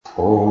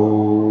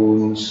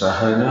ॐ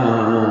सहना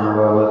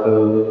भवतु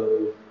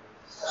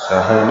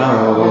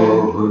सहनौ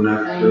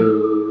भुनक्तु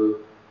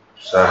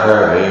सह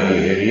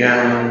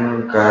वीर्यं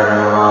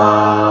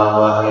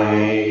करवावहै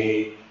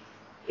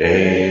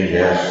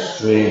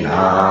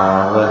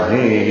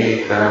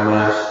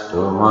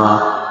तेजस्विनावधीतमस्तु मा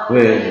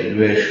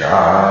विद्विषावहै।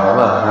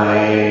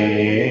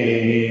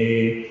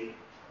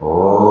 ॐ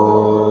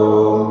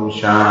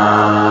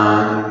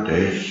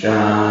शान्ति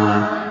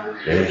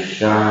शान्ति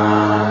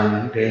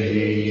शान्तिः।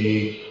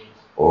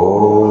 ॐ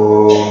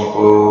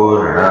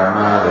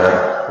पूर्णमदः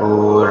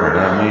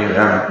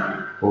पूर्णमिदं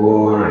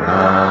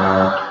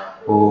पूर्णात्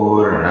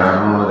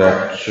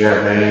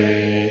पूर्णमुदच्यते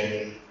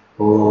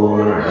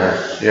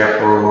पूर्णस्य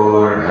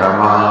पूर्णमादाय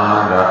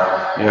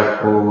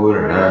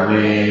पूर्णमेवावशिष्यते।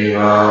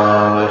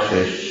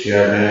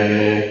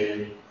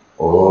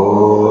 ॐ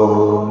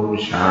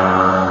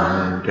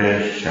शान्ति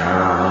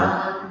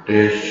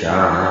शान्ति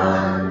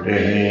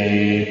शान्तिः।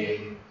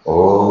 ॐ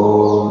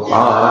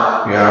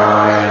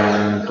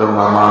आप्यायन्तु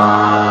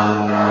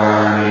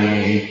ममाङ्गानि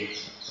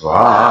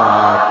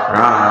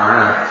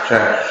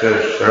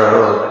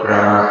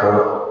वाक्प्राणचक्षुश्रोत्रमथो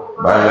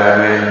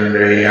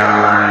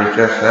बलमिन्द्रियाणि च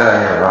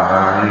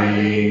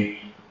सर्वाणि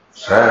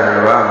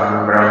सर्वं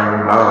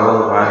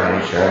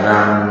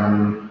ब्रह्मोपनिषदम्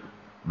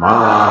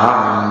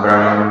माहं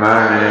ब्रह्म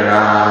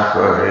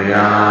निराकुर्यात्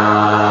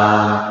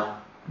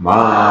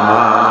मा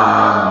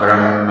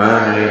ब्रह्म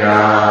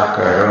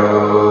निराकरोत्।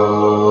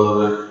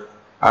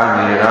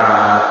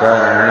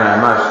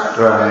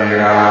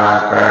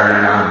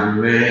 अनिराकरणमस्त्वनिराकरणं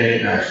मे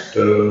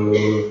नस्तु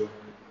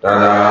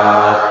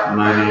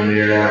तदात्मनि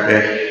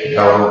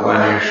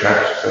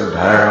निरपेक्षोपनिषत्सु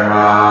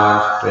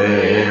धर्मास्ते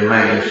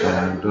मयि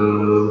सन्तु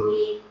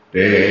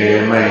ते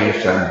मयि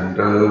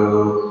सन्तु।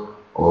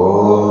 ॐ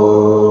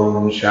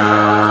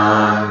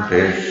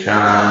शान्ति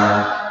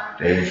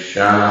शान्ति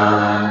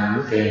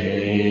शान्तिः।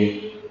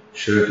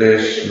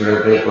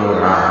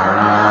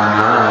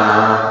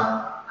 श्रुतिस्मृतिपुराणानाम्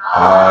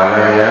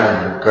आलयं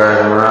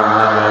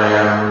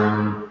करुणालयं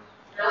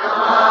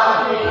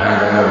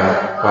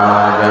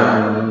भगवत्पादं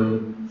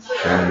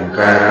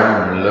शङ्करं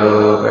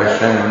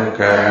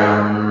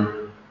लोकशङ्करं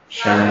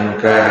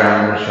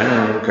शङ्करं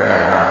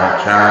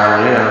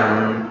शङ्कराचार्यं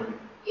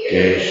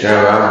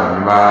केशवं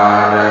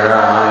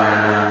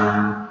बादरायणं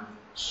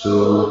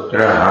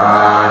सूत्रभाष्यकृतौ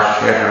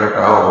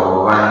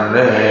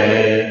वन्दे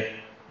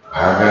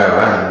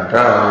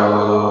भगवन्तौ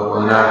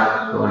पुनः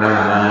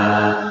पुनः।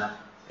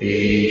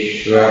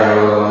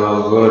 ईश्वरो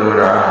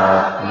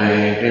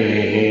गुरुरात्मेति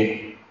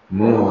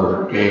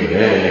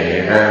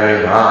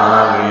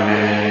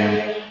मूर्तिभेदविभागिने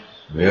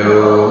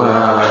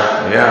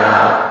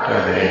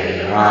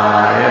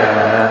व्योमवद्व्याप्तदेहाय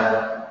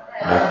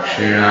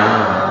दक्षिणामूर्तये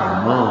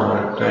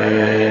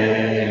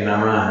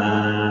नमः।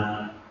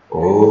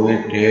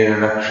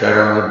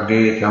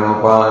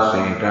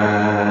 ओमित्येतदक्षरमुद्गीतमुपासीत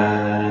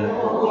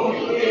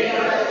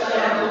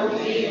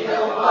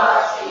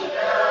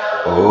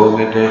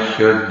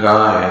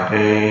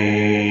ओमितिश्युद्गायते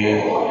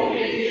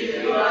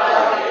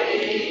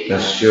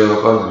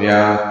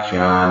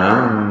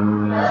तस्योपव्याख्यानम्।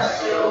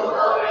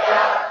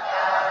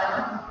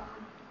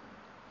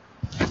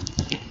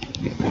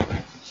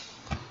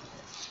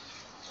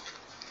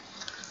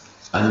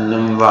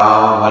 अन्नं वा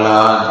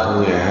बलात्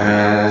भूयः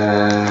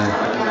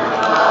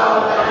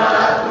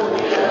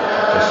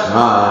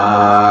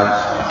तस्मात्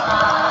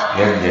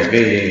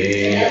यद्यपि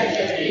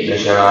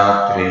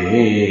दशरात्रिः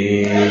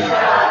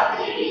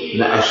न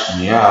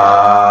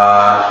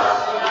अश्नुयात्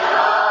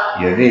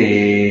यदि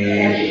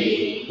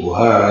उह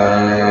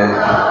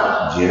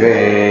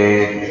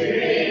जीवेत्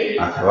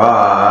अथवा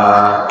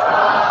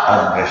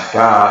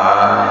अदृष्टा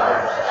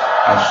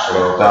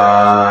अश्रोता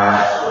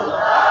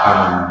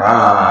अमन्ता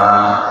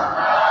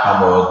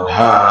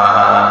अबोद्धा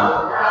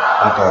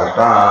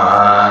अकर्ता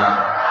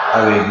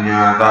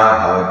अविज्ञाता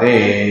भवति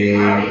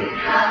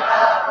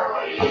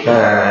अथ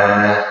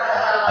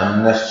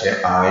अन्नस्य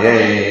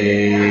आयै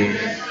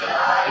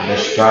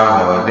दृष्टा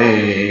भवति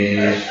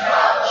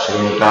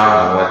श्रोता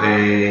भवति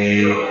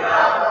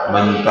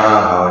मन्ता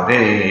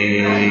भवति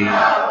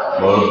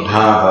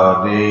बोद्धा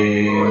भवति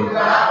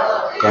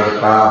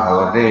कर्ता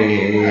भवति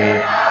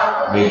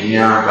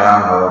विज्ञाता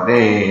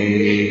भवति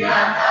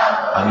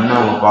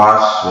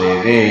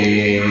अन्नमुपास्वेति।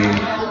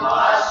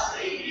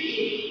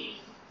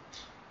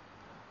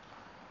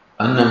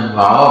 अन्नं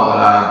भाव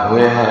बलात्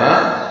भूयः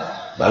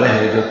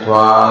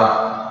बलहेतुत्वात्।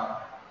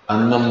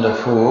 Annam, the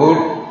food,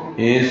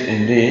 is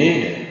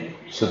indeed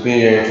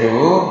superior to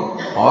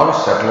or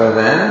subtler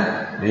than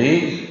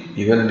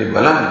even the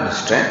balam, the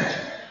strength,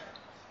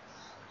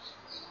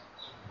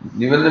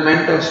 even the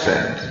mental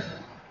strength.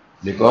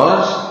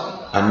 Because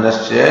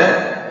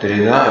annasya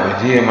trida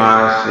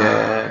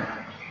vidhiyamanasya,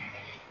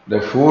 the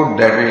food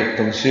that we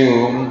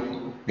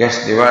consume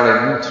gets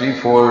divided in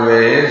threefold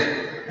ways,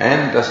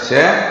 and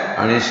tasya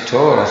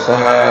anishto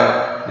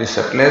rasaha, the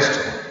subtlest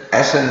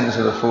essence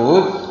of the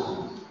food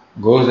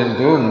goes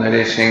into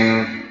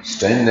nourishing,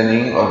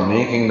 strengthening or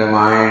making the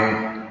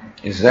mind.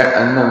 Is that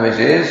annam which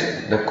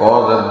is the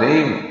cause of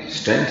the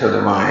strength of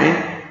the mind.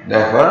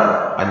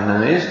 Therefore,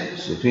 annam is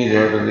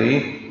superior to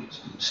the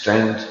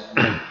strength.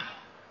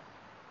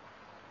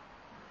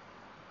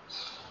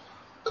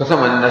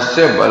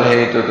 Kathamannasya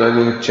balhetu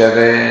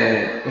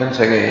taduchyate. Once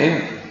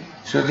again,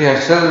 Shruti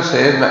herself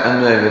says by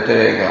Anvaya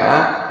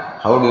Vyatireka,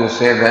 how do you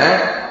say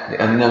that?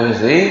 The Annam is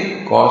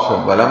the cause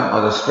of balam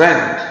or the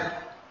strength.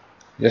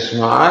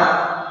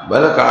 Yasmat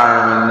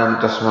balakaranam annam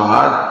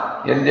tasmat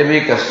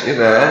yadyavi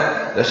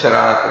kasyata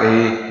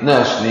dasharatri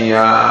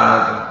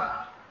nashniyat.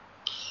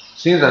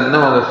 See, the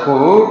annam of the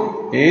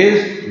food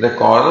is the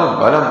cause of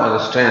balam or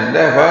the strength.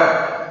 Therefore,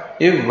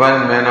 if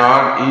one may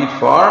not eat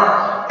for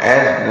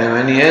as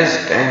many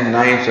as 10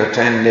 nights or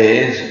 10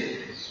 days,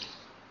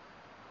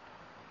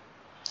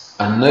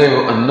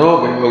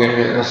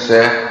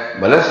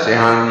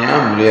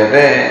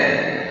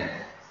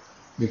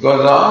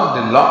 because of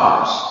the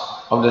loss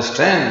of the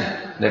strength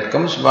that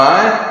comes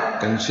by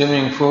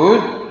consuming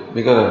food,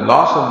 because of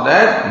loss of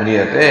that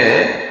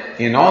mriyate,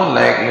 in all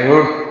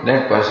likelihood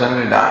that person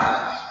will die.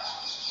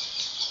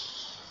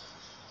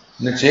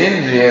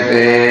 Nachen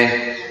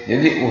mriyate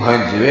yadi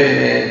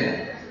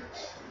uhajve.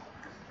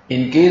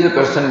 In case a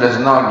person does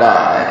not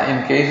die,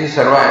 in case he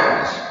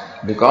survives,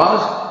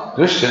 because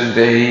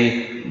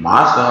Dusyantehi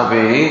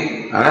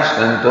Masamapi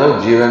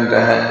Anashtanto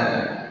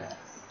Jivantaha.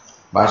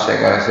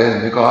 Bhashyakara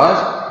says,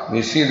 because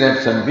we see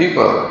that some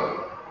people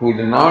who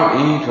do not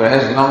eat for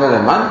as long as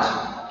a month,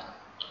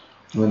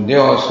 when they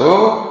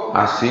also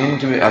are seen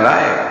to be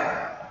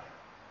alive.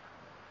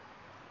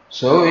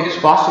 So it is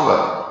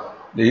possible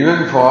that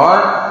even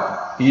for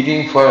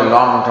eating for a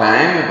long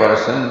time, a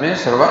person may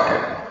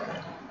survive.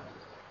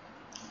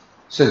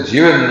 So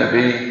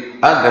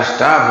Jivanapi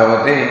Adashta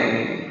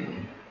Bhavati.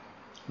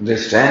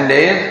 This 10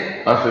 days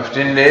or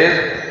 15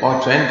 days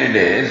or 20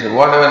 days,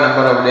 whatever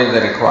number of days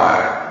are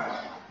required.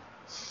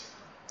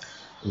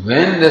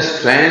 When the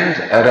strength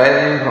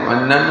arising from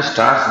Annam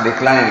starts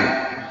declining,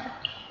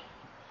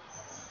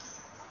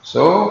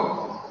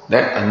 so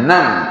that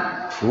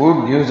Annam,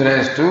 food gives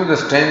rise to the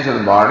strength of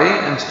the body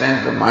and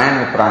strength of the mind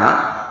and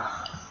prana.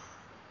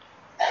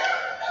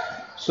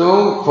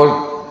 So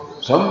for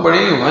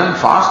somebody, one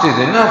fast is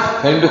enough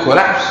for him to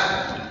collapse.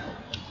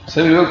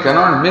 So you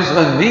cannot miss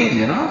one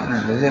meal,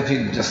 as if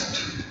he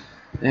just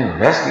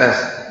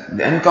restless,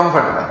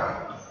 uncomfortable.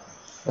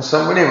 For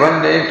somebody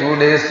 1 day, 2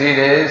 days, 3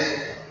 days,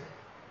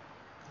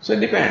 so it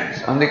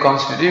depends on the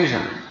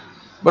constitution.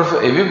 But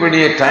for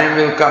everybody a time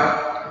will come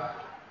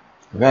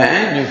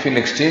when you feel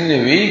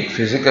extremely weak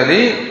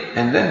physically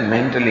and then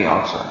mentally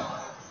also.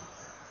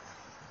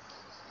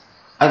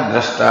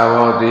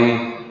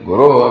 Adrastavati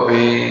Guru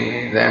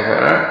api,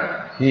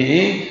 therefore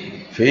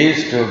he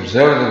fails to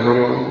observe the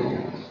Guru.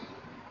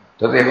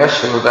 Tadeva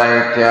Shruta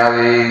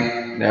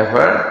ityadi,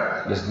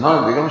 therefore does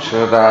not become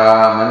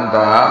Shruta,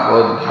 Manta,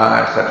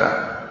 Bodha, etc.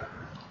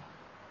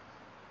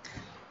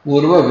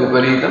 Purva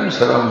Viparitam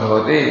Sarvam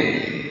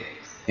Bhavati.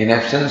 In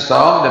absence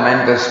of the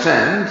mental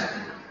strength,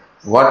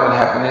 what will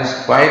happen is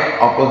quite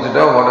opposite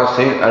of what was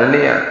said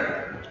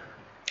earlier.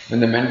 When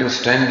the mental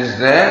strength is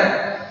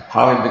there,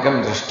 how it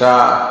becomes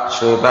Drashta,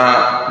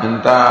 Shruta,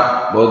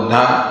 Manta,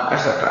 Bodha,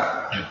 etc.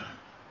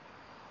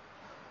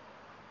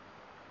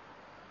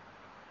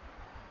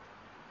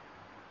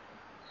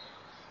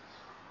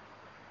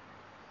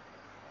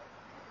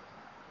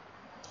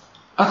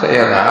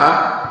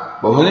 Atayada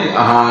Bahuni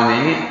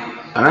Ahani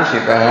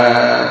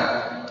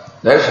Anashitaha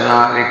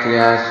Darshana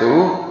Kriyasu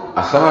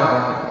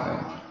Asamartha.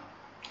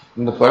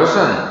 The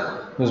person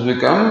who has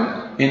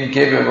become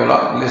incapable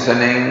of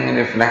listening,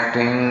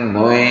 reflecting,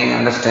 knowing,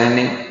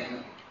 understanding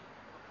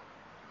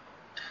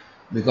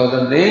because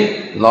of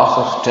the loss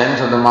of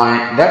strength of the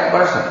mind, that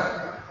person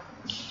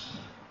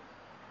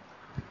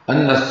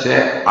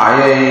Annasya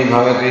Ayai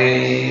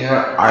Bhavati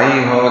or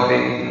Ai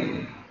Bhavati.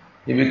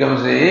 He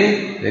becomes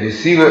the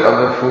receiver of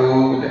the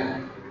food.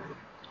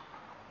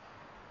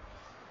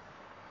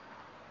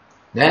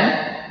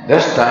 Then,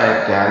 Drashta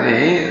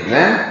ityadi,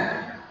 then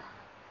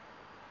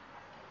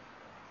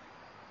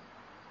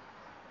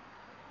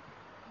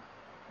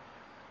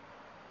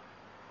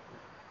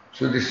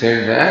Shruti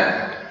said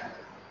that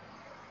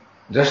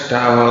Drashta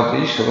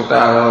bhavati, Shruta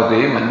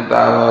bhavati, Manta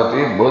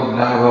bhavati,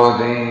 Bodha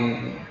bhavati.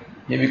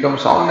 He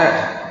becomes all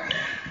that.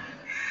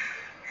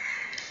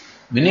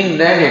 Meaning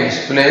that he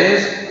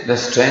displays the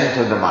strength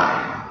of the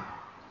mind.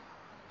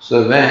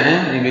 So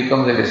when he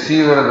becomes a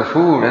receiver of the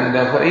food and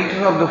therefore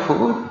eater of the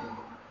food,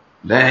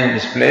 then he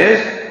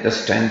displays the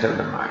strength of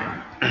the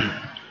mind.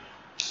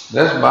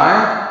 Thus by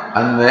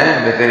Anvaya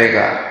and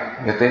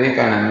Vyatireka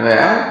and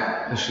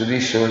Anvaya, the Shruti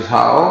shows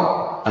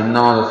how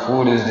Annam, the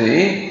food, is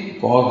the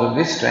cause of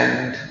the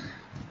strength.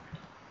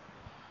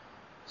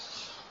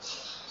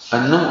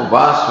 Annam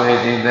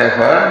upasveti,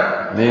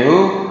 therefore may you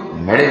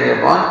meditate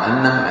upon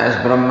Annam as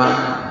Brahman.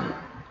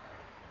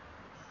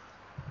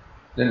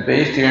 Then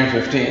page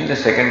 315, the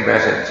second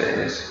passage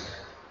says,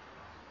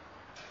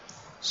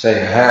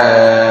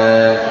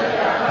 Sayha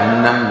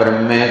Annam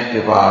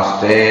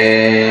Brahmetyupaste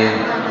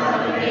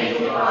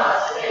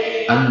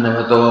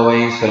Annamato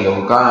vai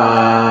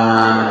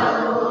salokan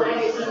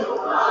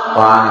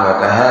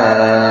Panvataha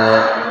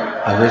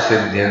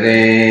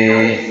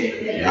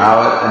Avisiddhyate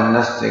यावत्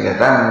अन्नस्य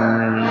गतं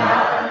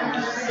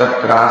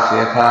तत्रास्य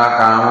यथा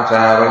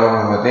कामचारो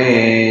भवति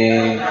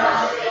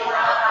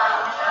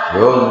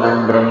योऽन्नं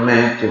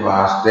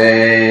ब्रह्मेत्युपास्ते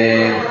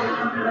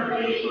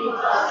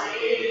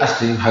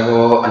अस्ति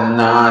भगवो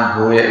अन्नाद्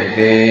भूय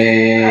इति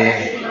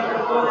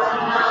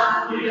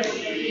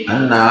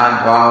अन्नाद्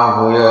वा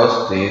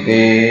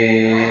भूयोऽस्तीति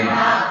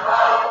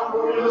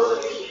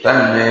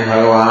तन्मे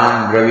भगवान्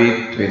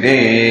ब्रवीत्विति।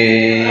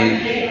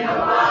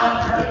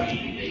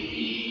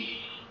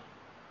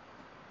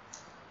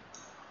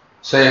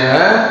 So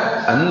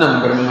annam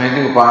brahma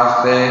iti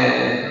upaste.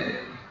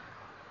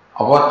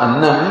 Upon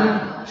annam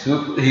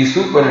he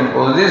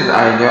superimposes the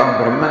idea of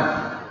Brahman.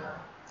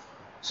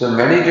 So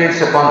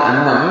meditates upon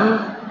annam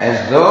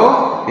as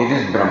though it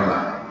is Brahma.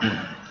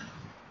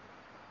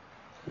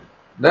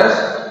 Thus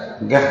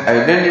get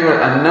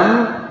identified annam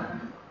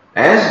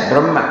as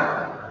Brahman.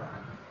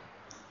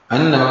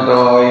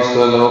 Annamato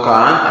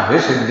isvalokan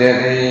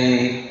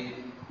abhisiddhyati.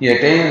 He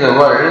attains the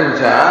world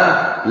which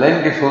are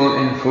plentiful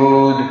in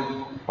food.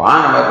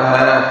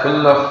 Panavataha,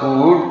 full of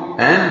food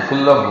and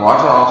full of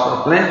water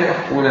also. Plenty of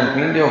food and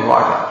plenty of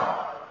water.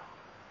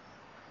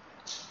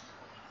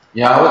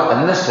 Yavat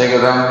annasya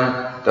gadam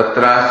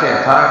tatrasya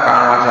yatha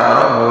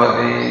kamacharo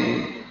bhavati.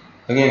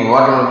 Again,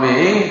 what will be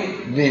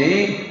the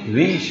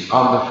reach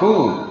of the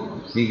food?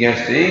 He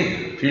gets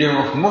the freedom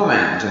of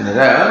movement in the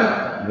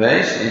realm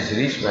which is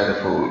reached by the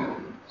food.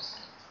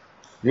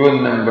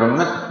 Yodnam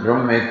brahmat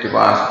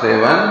brahmetyupaste,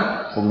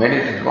 one who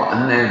meditates upon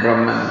anna is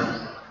Brahman.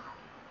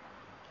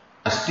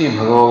 Asti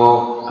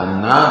bhagavo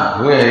anna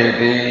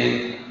bhuyayati.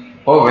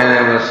 Oh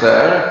Venerable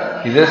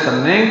Sir, is there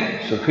something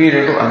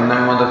superior to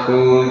annam of the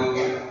food?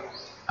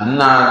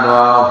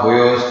 Annadva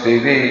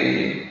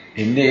bhuyostiti.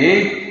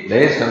 Indeed,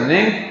 there is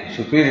something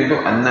superior to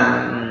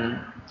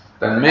annam.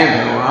 Tanme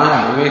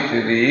Bhagavan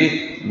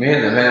bhuyatviti.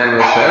 May the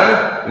Venerable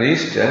Sir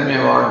please tell me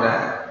about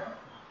that.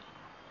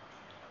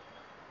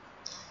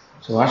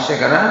 So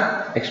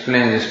Vashyakara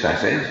explains this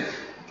passage.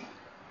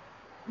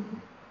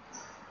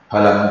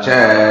 Phalam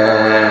cha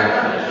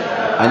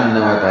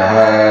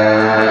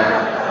annavatah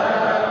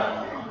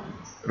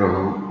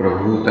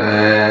prabhuta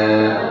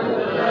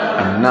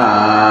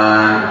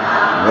annan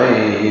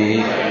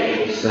vai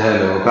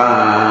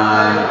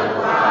sahalokan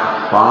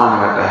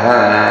panvatah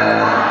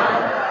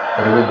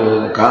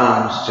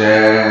prabhutamscha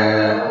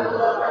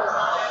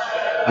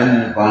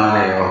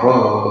annapanayoho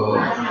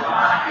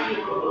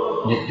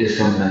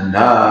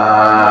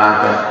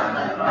nityasamnandat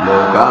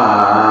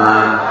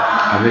lokan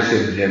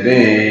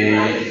abhisiddhyate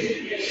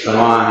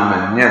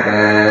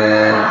samanamanyate.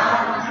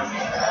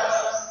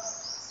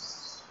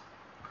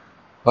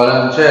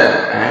 Paramcha,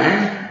 and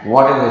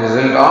what is the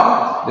result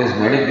of this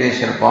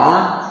meditation upon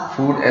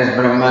food as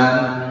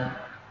Brahman?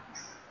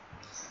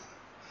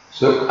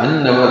 So,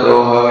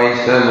 annavatoha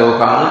vaisa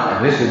lokan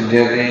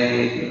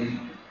abhisiddhyate.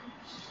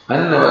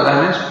 Annavata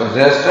means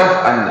possessed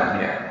of annam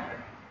here.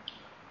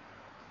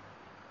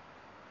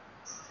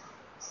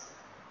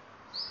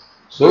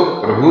 So,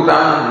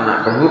 prabhutanna.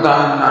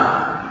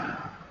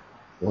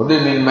 What do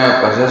you mean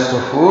by possessed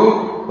of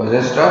food?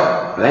 Possessed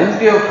of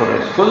plenty of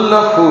food, full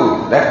of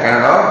food. That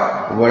kind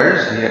of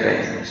words he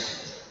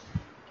attains.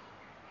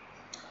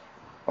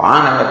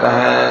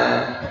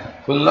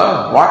 Panavataha, full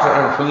of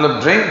water, full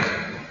of drink.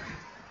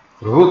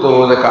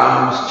 Prabhuto the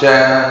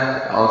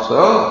kamscha,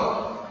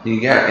 also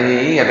he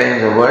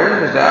attains the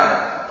world which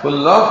are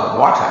full of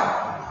water.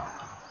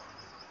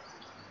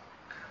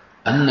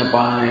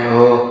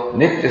 Annapanayo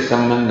nitya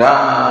sambandha.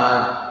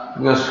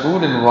 Because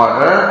food and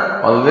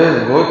water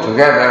always go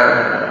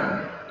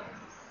together.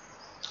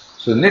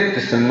 So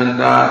nitya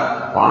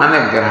sambandha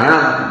pana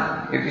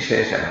grahanam iti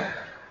shesha.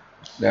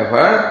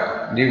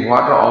 Therefore, the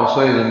water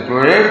also is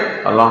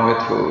included along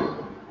with food.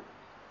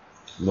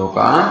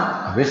 Lokan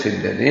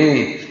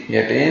abhisiddhyati. He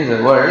attains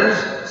the worlds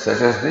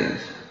such as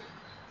these.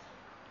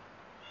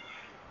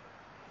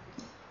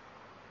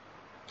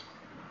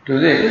 To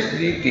this,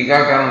 the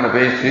Tikakara on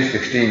page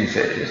 316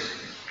 says,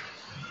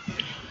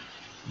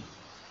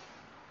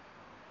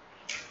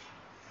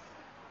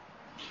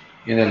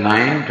 in the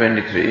line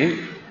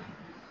 23,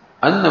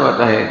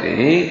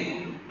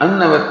 Annavataheti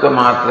Annavatva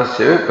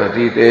matrasya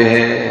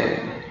pratitehe.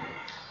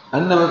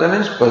 Annavata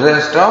means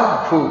possessed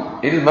of food.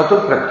 It is matu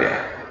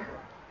pratyaya.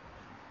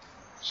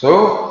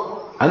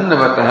 So,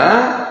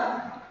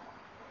 Annavataha,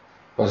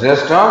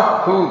 possessed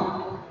of food.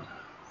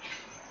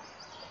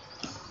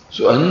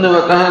 So,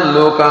 Annavataha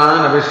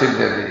lokan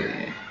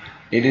abhisiddhyati.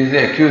 It is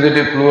the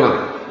accusative plural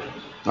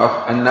of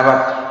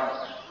Annavat.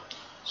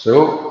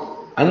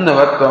 So,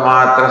 Annavatva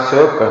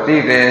matrasya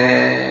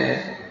pratitehe.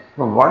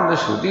 From what the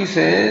Shruti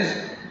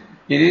says,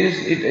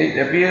 it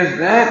appears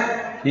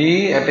that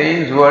he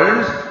attains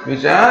worlds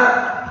which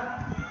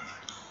are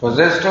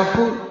possessed of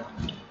food.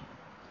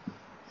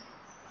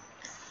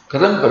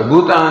 Kadam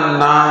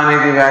prabhutannan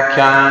iti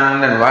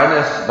vyakhyan. Then why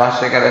does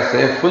Bhashyakara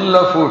say full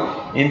of food?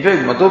 In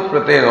fact, Matu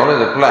Pratyaya is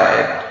always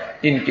applied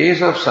in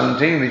case of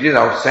something which is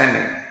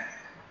outstanding.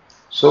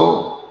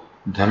 So,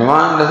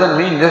 Dhanvan doesn't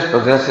mean just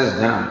possesses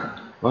dhanam.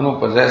 One who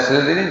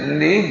possesses it in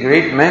the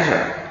great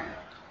measure.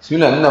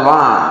 Sila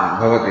annavan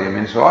bhavati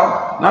means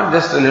what? Not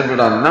just a little bit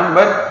of annam,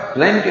 but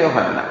plenty of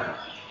annam.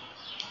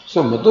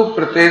 So Madhu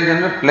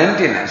Pratyaya is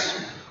plentiness.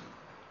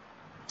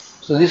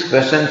 So this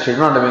question should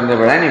not have been there,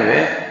 but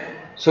anyway.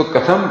 So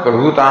Katham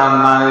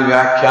Prabhutanani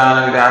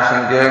Vyakhyan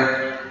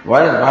Vidyasankya.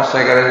 Why is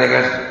Bhashyakara like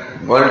a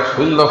world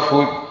full of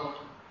food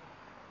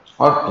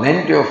or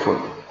plenty of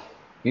food?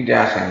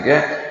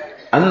 Vidyasankya.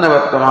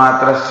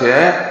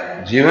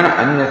 Annavattvamatrasya Jivan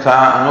Anyatha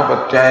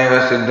Anupatyayava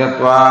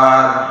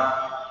Siddhatvad.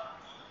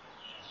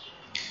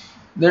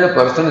 That a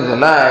person is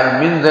alive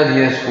means that he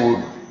has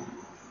food.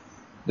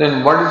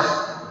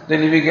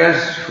 Then if he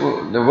gets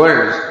food, the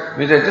words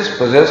which are just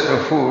possessed for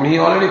food, he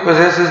already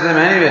possesses them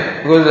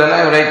anyway because he is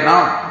alive right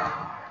now.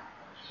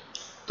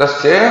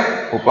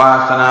 Tasya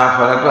upasana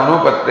phalatu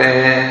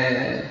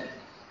anupatte.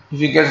 If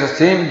he gets the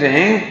same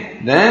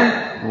thing,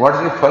 then what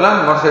is the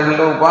phalam? What is the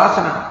result of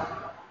upasana?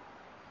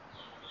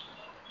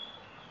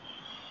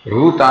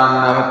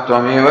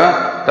 Bhutannavattvameva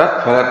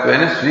tat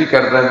phalatvena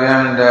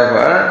svikartavyam.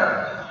 Therefore,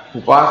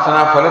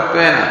 upasana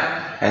phalatvena.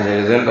 As a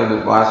result of the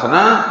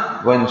upasana,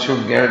 one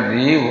should get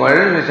the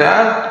world which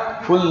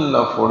are full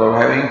of food or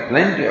having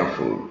plenty of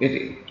food.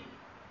 Iti.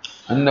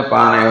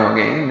 Annapana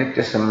again,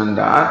 nitya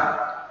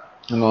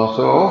sambandhat, and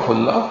also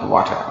full of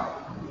water.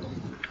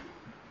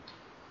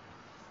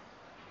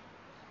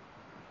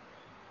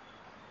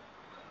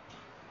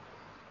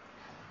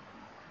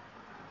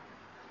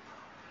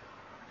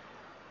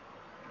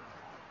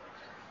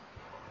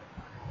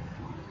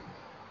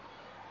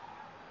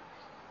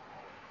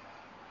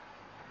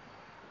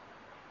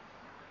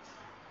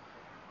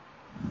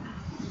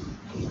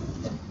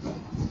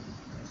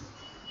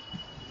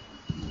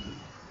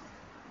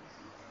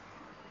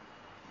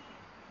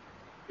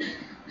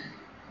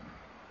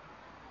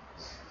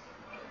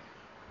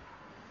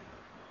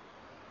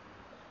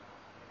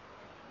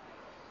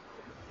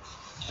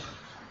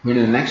 We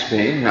do the next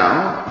page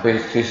now,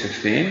 page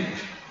 316.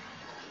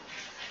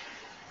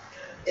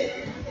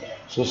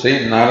 So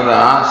Sayyid Narada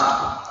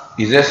asked,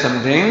 is there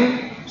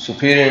something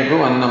superior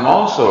to Annam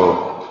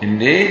also?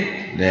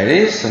 Indeed, there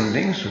is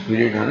something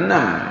superior to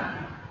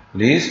Annam.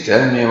 Please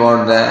tell me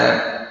about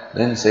that.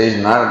 Then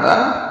Sayyid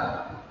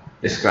Narada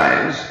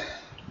describes,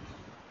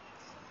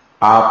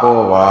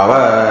 Apo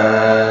vava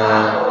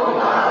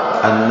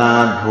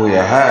annad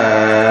bhuyaha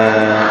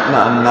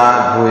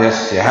annad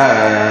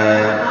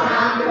bhuyasyaha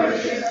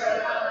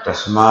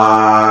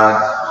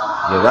Tasmad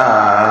yada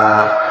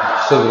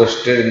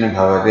suvrishtirna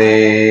bhavate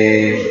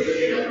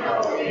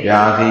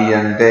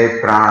vyadhiyante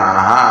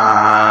pranaha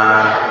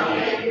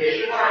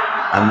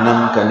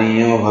annam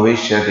kaniyo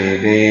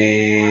bhavishyate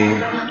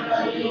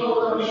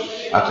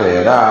atha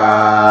yada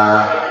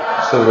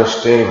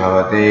suvrishtir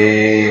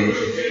bhavate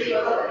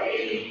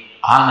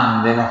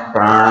anandina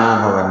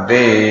prana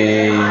bhavante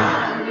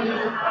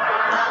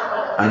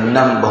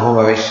annam bahu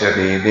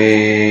bhavishyate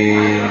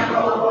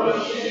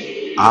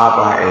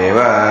Apa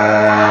eva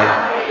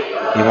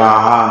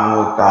imaha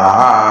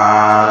murtaha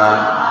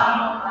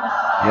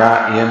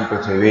ya iyam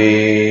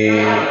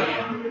prithvi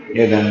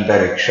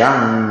yadantariksham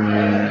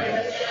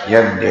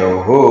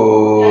yadyauhu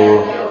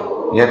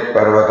yad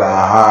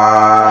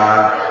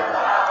parvataha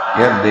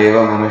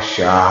yaddeva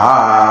manushyaha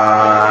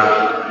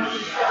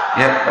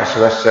yad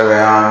ashvasya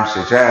vayamsi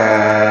cha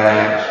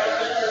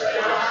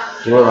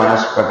dhruva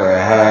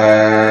vanaspataha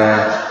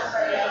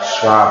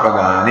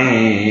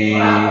swapadani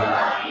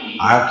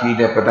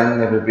Akita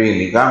patanga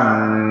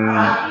pipilikam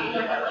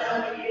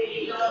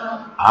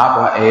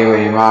Apa eva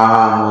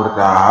imaha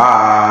murtaha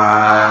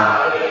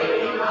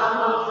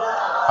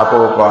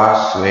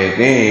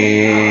apopasveti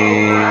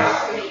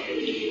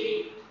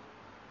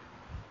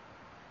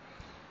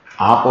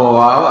Apo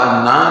vav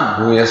anna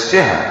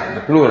bhuyasya,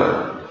 the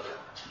plural.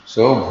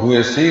 So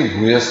bhuyasi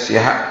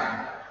bhuyasya.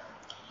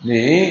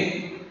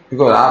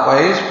 Because apa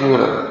is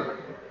plural.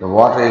 The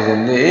water is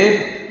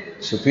indeed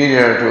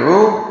superior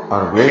to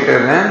or greater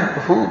than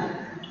the food.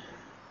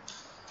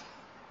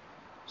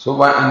 So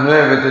by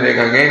Anvaya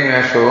Vyatireka again we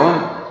have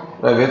shown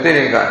by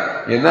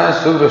Vyatireka yada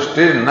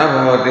suvrishtir na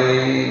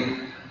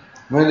bhavati,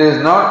 when there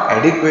is not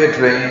adequate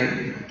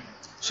rain,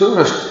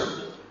 suvrishtir.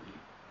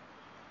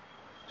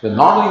 So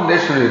not only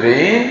there should be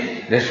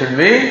rain, there should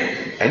be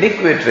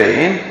adequate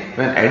rain.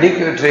 When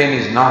adequate rain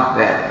is not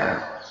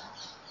there,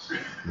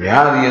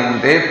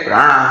 vyadhiyante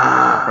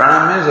prana.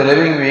 Prana means a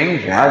living being,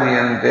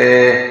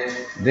 vyadhiyante.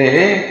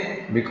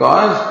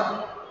 Because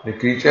the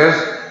creatures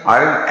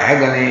are in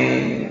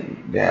agony,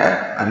 they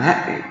are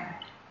unhappy,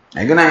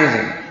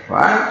 agonizing.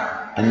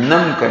 Why?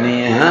 Annam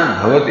kaniya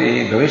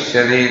bhavati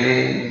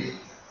bhavishyati.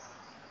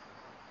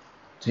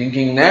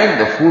 Thinking that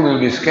the food will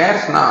be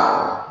scarce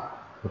now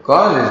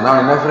because there is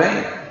not enough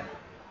rain.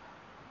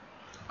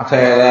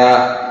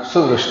 Athayada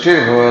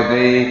suvrishtir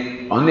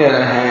bhavati. On the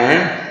other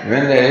hand,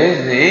 when there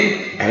is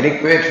the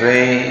adequate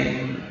rain,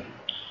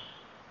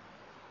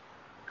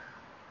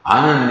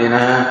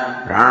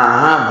 Anandina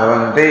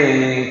pranaha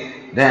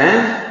bhavanti,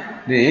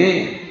 then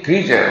the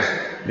creatures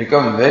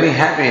become very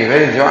happy,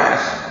 very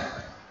joyous.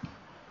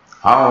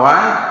 How?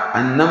 Why?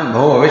 Annam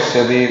bhava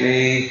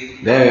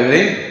vishyati. They will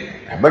be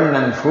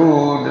abundant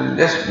food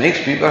just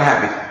makes people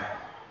happy.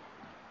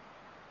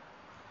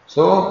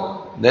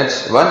 So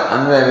that's one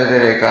Anvaya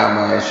Vyatireka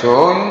by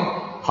showing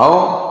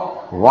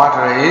how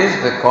water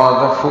is the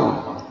cause of food.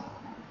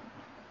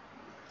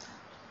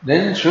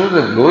 Then shows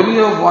the glory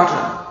of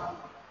water.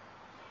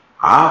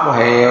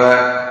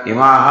 Apaheva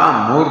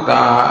imaha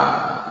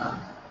murtaha.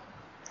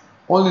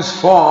 All these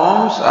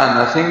forms are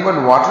nothing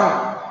but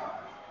water.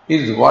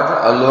 It is water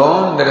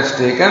alone that has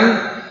taken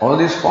all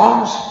these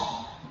forms.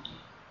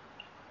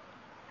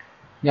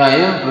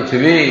 Yayam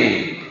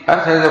Prithvi.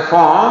 Earth has a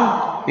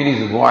form. It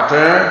is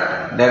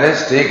water that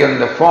has taken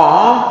the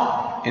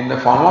form in the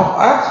form of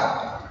earth.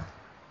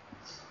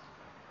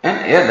 And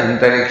yad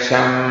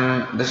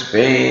antariksham, the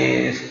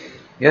space,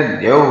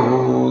 yad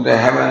yauhu, the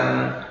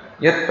heaven,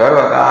 yad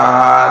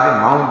parvata, the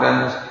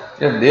mountains,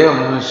 yad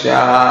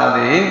devamanusya,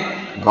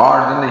 the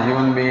gods and the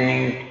human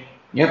being,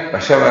 yad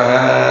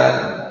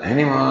pashavaha,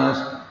 animals,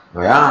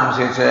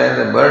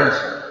 vayamsicha, the birds,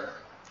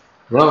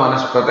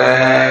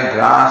 Vanaspata,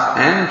 grass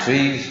and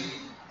trees,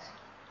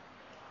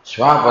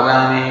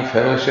 Swapadani,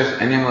 ferocious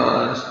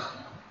animals,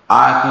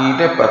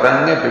 Akita,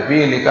 Patanga,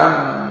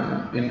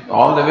 Pipilikam, in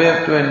all the way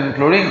up to and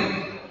including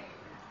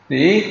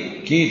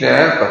the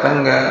Kita,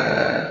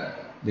 Patanga,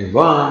 the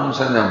worms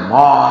and the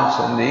moths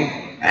and the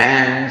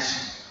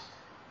ants.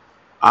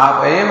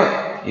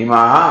 Apayeva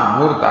imaha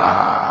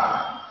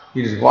murtaha.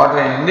 It is water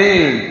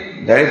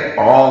indeed. That is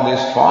all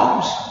these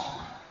forms.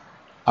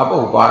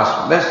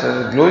 Apa that's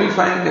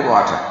glorifying the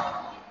water.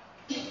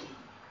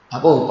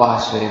 Apa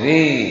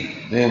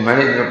upasveri, we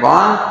meditate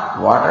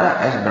upon water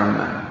as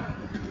Brahman.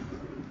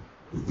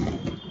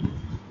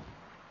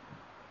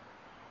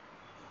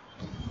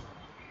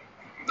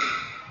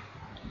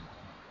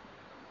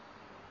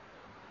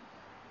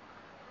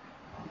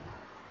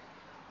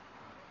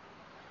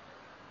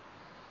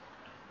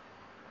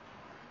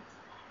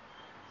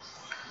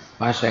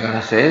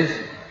 Bhashyakara says,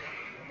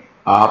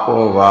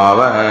 Apo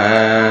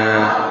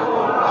vava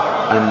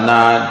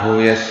अन्नाद्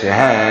भूयस्य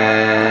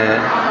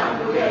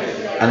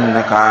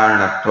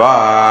अन्नकारणत्वात्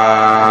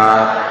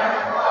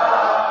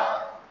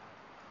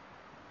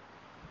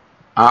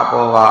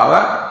आपो वाव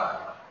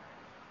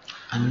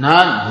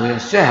अन्नाद्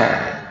भूयस्य.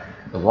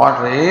 The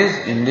water is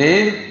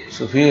indeed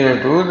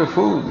superior to the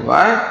food.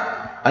 Why?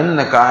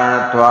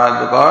 Annakaranatvat,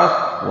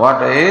 because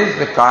water is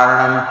the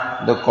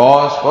karanam, the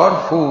cause for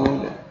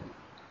food.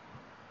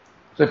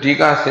 So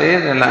Tika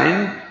says in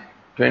line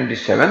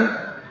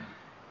 27,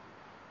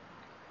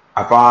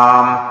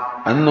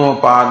 Apam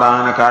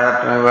annopadana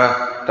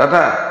karatmeva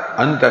tata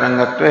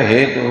antarangatva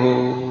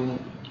hetuhu.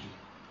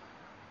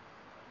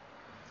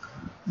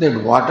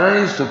 That water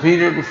is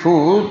superior to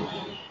food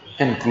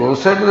and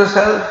closer to the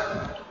self.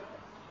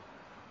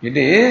 It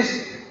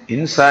is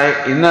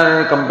inside,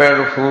 inner compared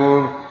to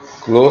food,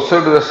 closer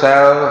to the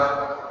self.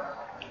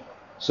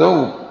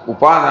 So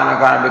upadana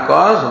karana,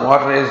 because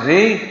water is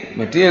the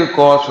material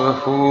cause for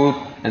the food,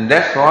 and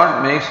that's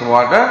what makes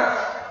water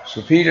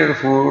superior to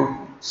food,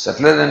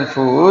 subtler than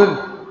food,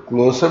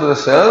 closer to the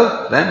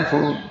self than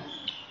food.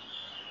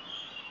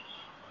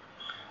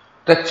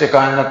 Taccha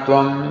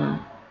karanatvam.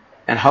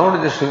 And how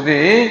does the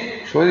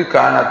Shruti show the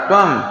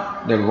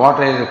karanatvam? That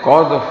water is the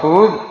cause of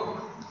food.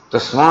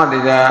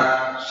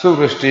 Tasmadija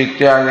suvrishti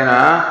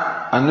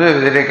ityadina anvaya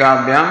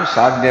vyatirikabhyam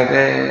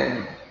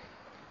sadhyate.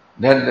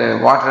 That the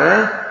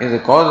water is the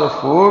cause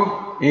of food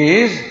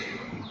is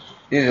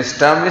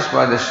established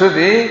by the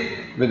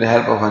Shruti with the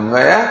help of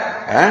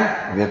Anvaya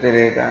and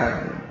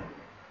Vyatireka.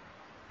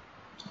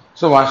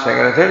 So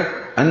Bhashyakara said,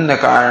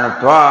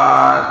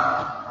 Annakaranatvat.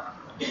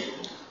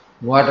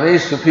 Water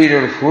is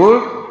superior to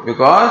food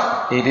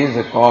because it is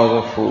the cause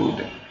of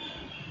food.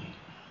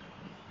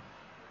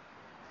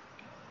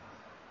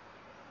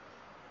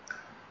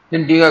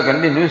 Then Tika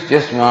continues,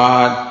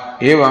 Jasmad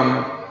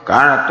evam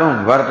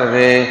karanatvam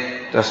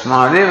vartate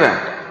tasmadeva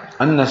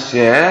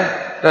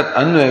annasya tat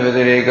anvaya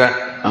vyatireka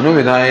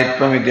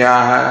anuvidhayitvam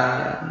idyaha.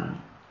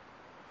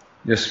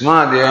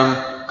 Jasmad evam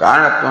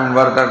karanatvam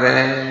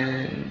vartate.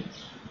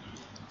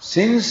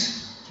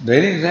 Since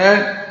there is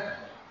a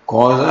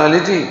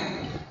causality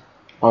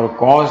or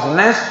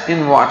causeness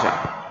in water,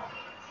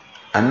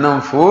 annam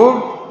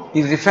food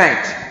is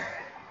effect,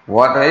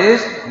 water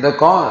is the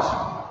cause.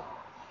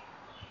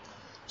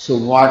 So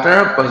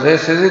water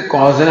possesses a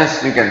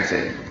causeness, you can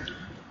say.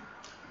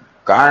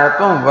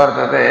 Karanatvam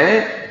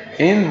vartate,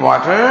 in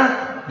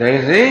water there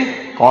is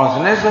a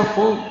causeness of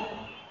food.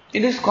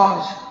 It is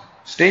cause,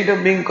 state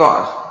of being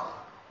cause.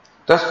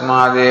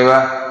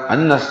 Tasmadeva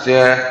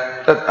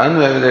annasya tat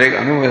anvaya vyatireka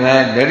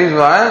anuvidhayat. That is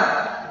why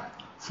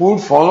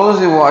food follows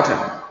the water.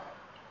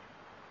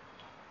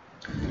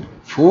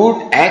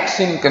 Food acts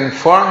in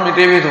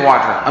conformity with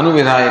water,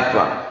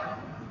 anuvidhayatva.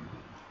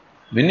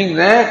 Meaning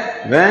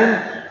that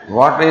when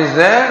water is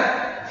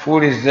there,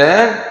 food is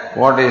there,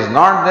 water is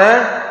not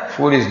there,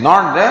 food is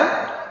not there.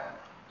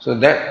 So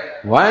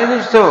that, why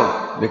is it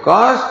so?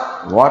 Because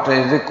water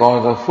is the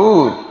cause of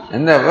food,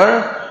 and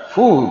therefore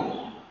food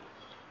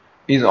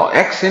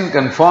acts in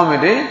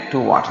conformity to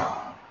water.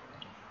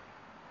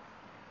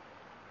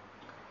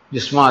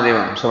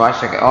 Yasmadevam. So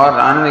Vashaka. Or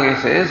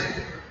Anandagiri says,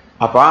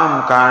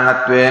 Apam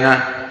karanattvena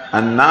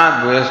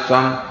annad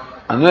bhuyastvam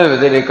anvaya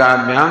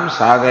vyatirikabhyam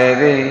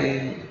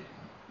sadhayate.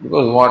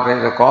 Because water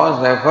is the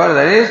cause, therefore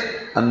there is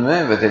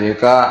anvaya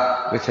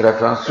vyatirika with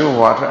reference to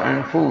water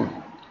and food.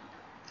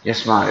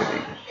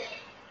 Yasmadeti.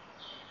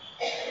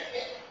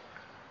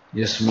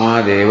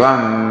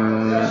 Yasmadevam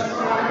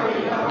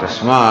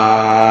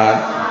tasmad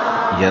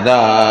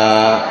yada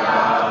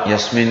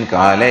yasmin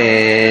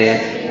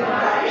kale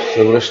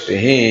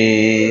सुवृष्टिः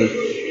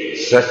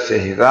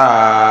सस्यहिता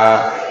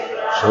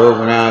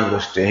शोभना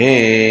वृष्टिः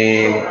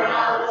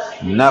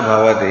न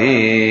भवति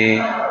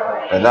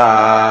तदा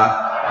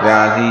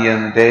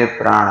व्याधीयन्ते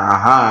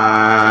प्राणाः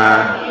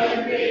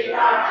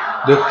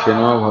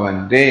दुःखिनो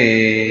भवन्ति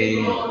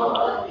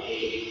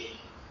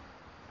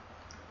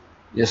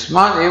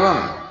यस्मात् एवं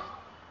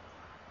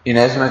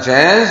inasmuch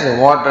as the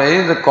water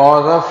is the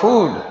cause of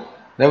food,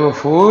 therefore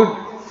food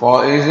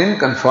is in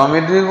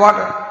conformity with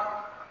water.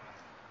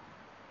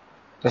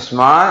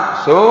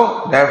 Tasmat,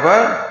 so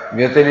therefore,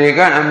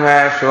 Vyatirika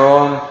Anvaya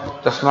shown.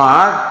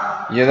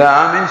 Tasmat,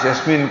 Yada means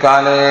Yasmin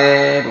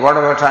Kale,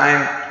 whatever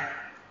time.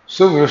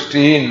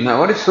 Suvrushti, now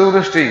what is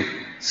Suvrushti?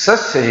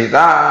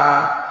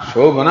 Sasyahita,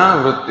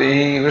 Shobhana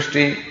Vritti,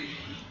 Vrishti.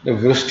 The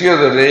Vrishti of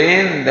the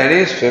rain that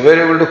is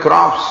favorable to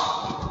crops.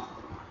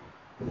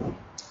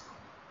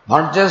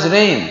 Not just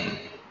rain,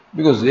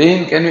 because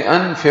rain can be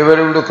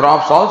unfavorable to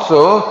crops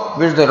also,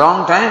 which is the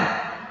wrong time.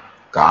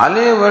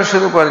 Kale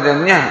Varshadu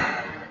Parjanya.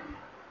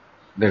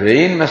 The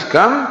rain must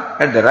come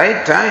at the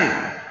right time.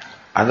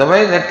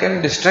 Otherwise that can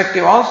be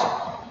destructive also.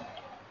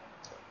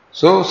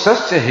 So,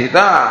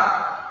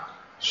 sasyahita,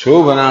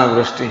 shobhana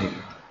vrishti.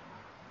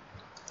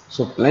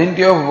 So,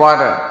 plenty of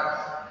water.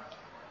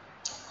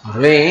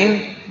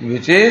 Rain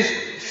which is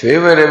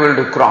favorable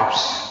to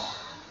crops.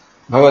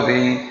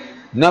 Bhavati,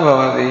 na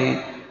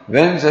bhavati.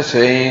 When such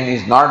rain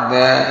is not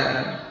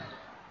there,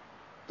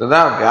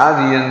 tada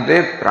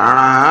vyadhiyante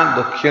pranaha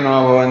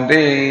dukkhino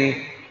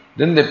bhavanti.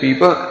 Then the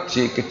people,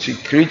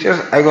 creatures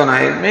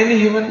agonize, many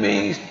human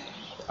beings,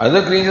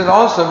 other creatures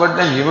also, but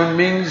then human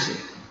beings'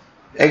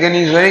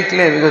 agony is very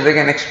clear because they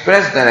can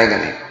express their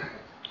agony.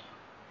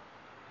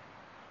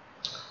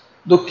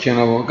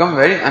 Dukhyana become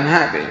very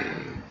unhappy.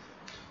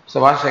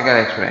 So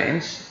Vashakar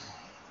explains,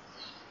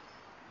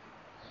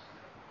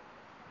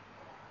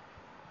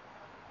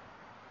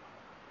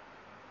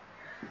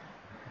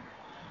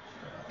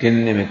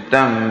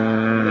 Kinnimittam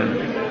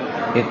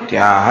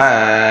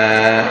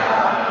ityaha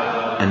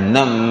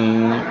अन्नम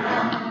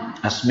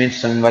अस्मिन्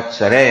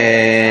संवत्सरे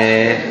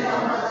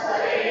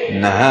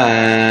नः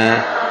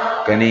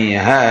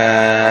कनीयः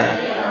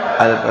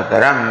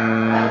अल्पतरं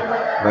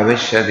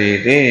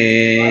भविष्यतीति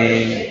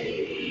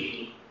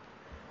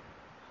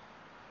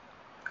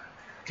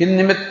किन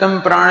निमित्तं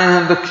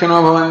प्राणिनः दुःखिनो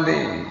भवन्ति.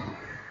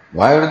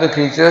 Why do the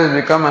creatures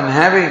become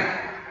unhappy?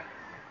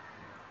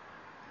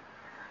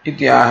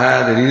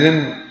 Ityaha, the reason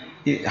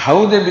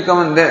how they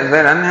become,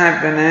 their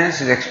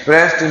unhappiness is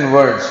expressed in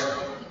words.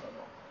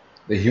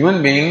 The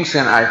human beings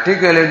can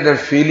articulate their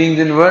feelings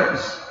in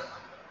words.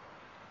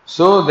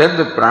 So that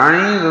the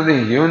pranis of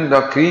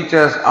the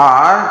creatures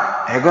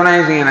are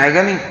agonizing in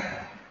agony.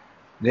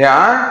 They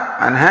are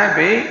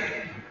unhappy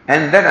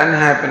and that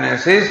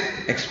unhappiness is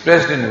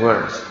expressed in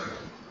words.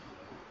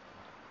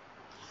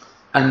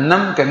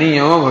 Annam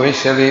kaniyo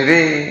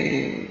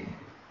bhavishyaditi.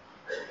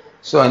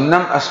 So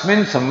annam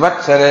asmin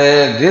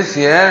samvatsare, this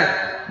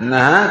year,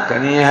 naha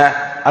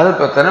kaniyaha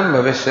alpatanam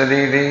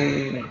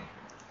bhavishyaditi.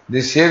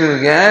 This year you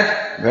will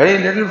get very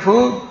little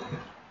food.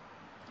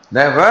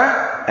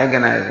 Therefore,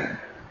 agonizing.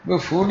 But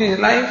food is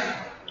life.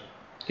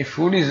 If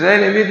food is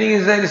there, everything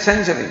is there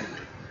essentially.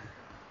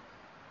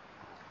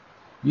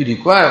 You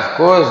require, of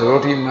course,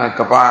 roti,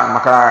 makara,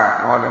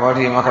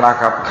 makan,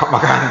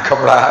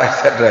 kapda,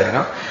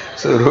 etc.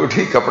 So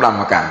roti, kapda,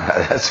 makan.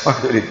 That's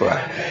what you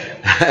require.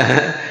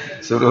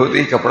 So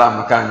roti, kapda,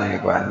 makan you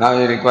require. Now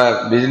you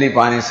require bijli,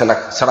 pani,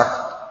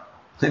 sarak.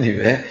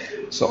 Anyway,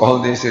 so all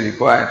this you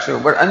require too.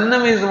 But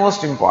annam is the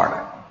most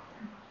important.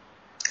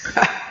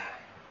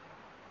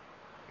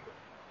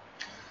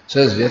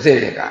 So it's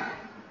vyatirika.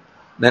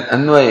 Then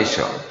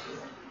anvayesho.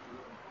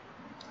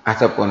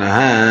 Atha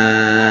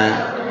punaha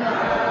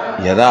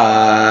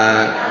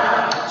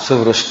yada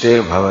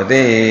suvrushtir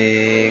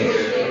bhavati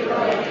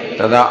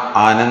tada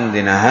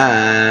anandinaha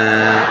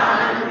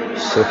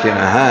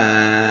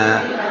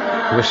sukhinaha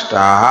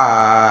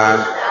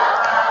vrishtaha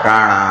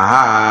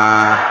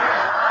pranaha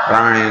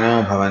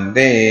प्राणिनो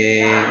भवन्ते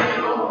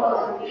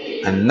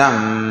अन्नम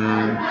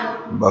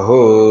बहु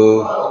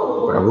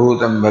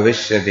प्रभूतम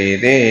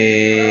भविष्यति.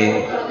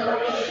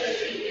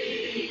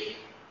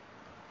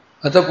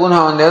 Atha punha,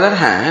 on the other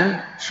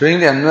hand, showing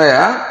the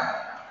anvaya,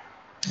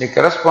 the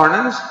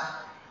correspondence,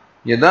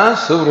 yada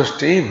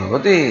suvrushti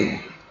bhavati,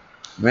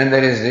 when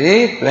there is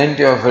the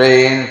plenty of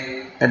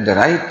rain at the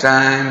right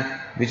time,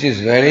 which is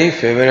very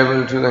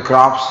favorable to the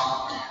crops,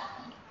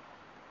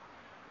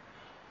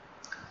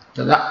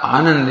 tada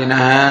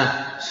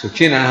anandinah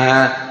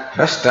sukhinah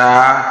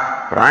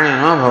hrashta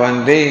pranino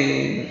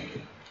bhavanti.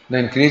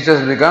 then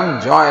creatures become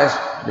joyous,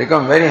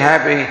 become very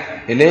happy,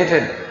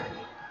 elated.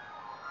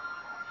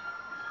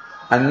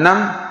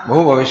 Annam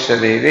bahu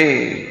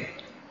bhavishyadeti.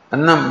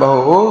 Annam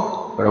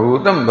bahu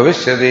prabhutam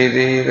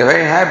bhavishyadeti. They are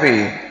very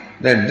happy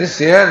that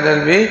this year there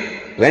will be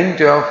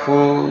plenty of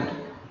food.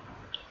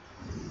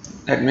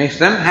 That makes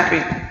them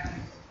happy.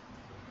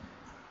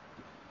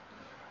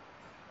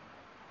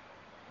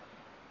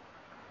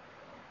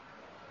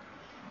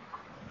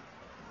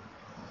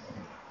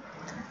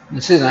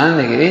 This is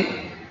Anandagiri.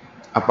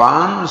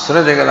 Apam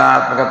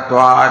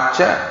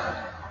srajagatmatmakatvacha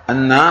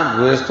anna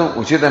dvayastam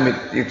uchitam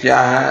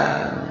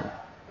ityaha.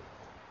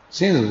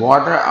 Since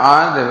water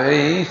are the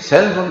very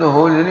self of the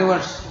whole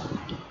universe,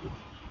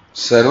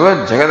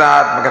 sarva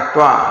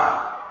jagadatmakatva,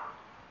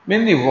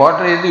 means the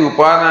water is the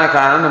upadana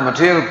karana, the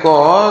material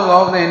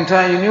cause of the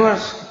entire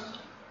universe.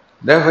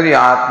 Therefore the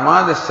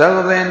Atma, the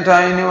self of the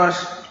entire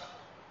universe.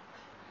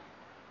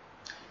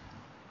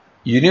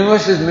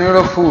 Universe is made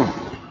of food,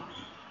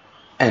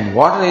 and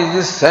water is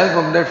the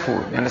self of that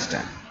food, you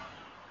understand?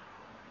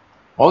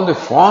 All the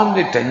form,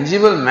 the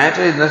tangible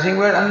matter is nothing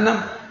but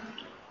annam,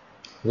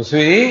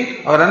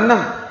 Prithvi or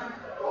annam.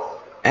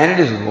 And it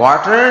is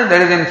water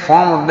that is in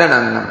form of that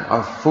annam,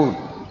 of food.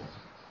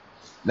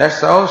 That's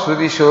how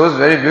Shruti shows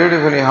very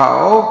beautifully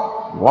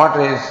how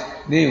water is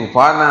the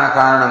upadana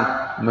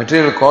karanam,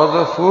 material cause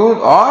of food,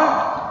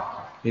 or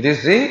it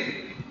is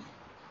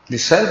the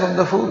self of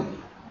the food.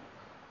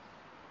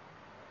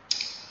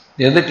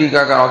 The other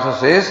Tikakar also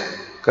says,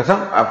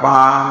 Katham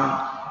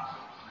apam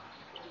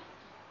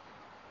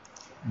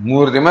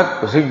murtimat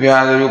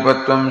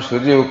prasivyadharupatvam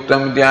shruti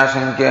uktam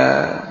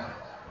ityashankya.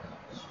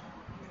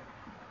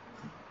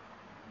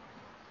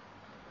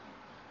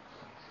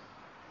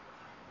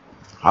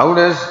 How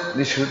does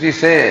the Shruti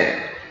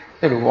say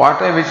that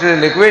water which is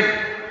liquid,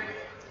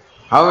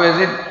 how has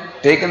it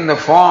taken the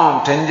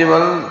form,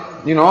 tangible,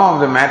 of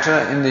the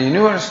matter in the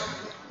universe?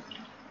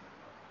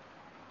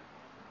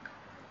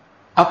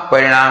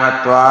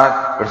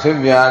 Aparinamatvat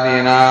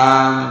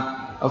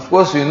prasivyadinam. Of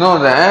course we know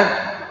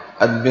that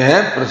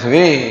Adbhyah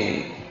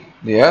Prithvi,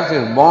 the earth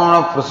is born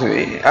of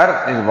Prithvi,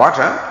 earth is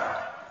water.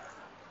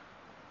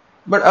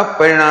 But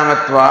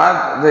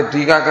aparinamatvat, the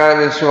Tikakara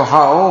will show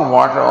how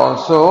water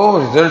also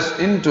results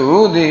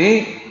into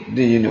the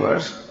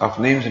universe of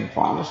names and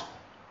forms.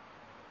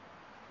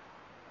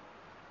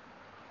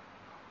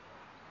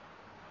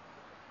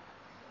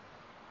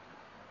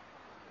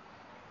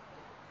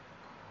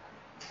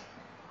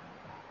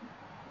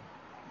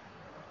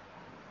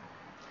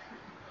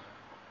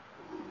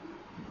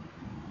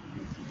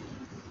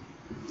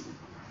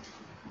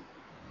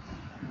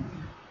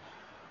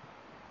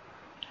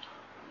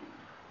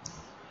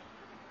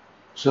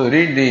 So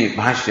read the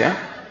Bhashya.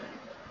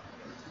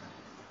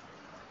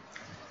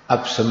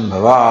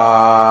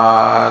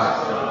 Apsambhavat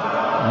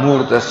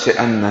murtasya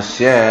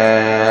annasya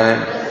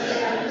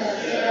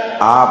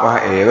apah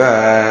eva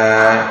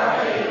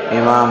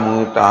ima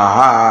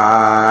murtaha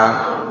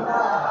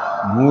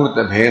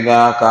murta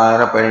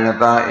bhedakara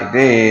parinata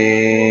ite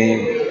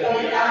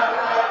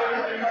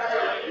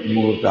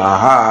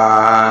murtaha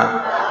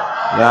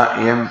ya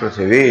iyam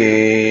prithvi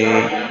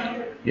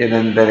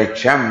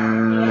yadantariksham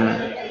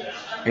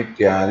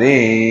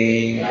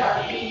ityadi.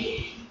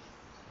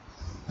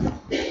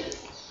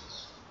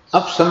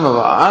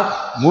 Apsambhavat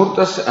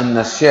murtasya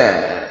annasya.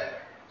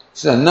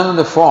 It's annam,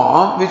 the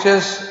form which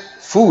has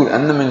food.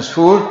 Annam means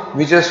food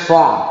which has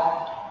form.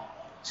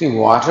 See,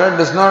 water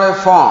does not have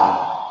form,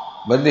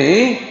 but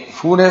the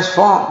food has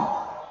form.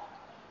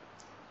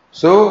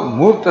 So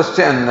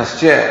murtasya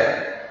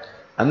annasya,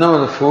 annam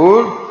of the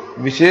food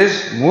which is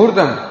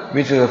murtam,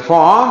 which is a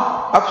form,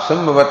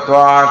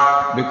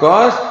 apsambhavatvat,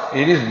 because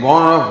it is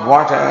born of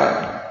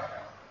water.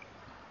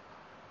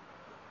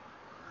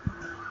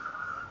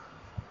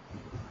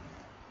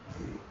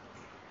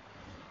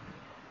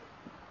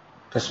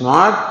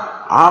 Tasmat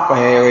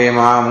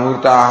apahevema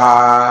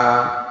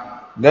murtaha.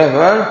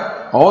 Therefore,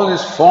 all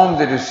these forms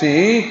that you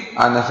see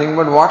are nothing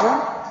but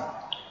water.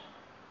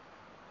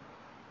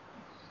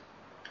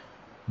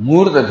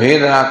 Murta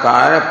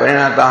bhedakara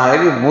parinataha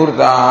iti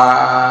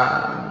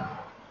murtaha.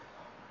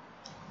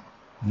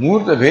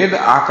 Murta bheda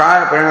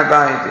akara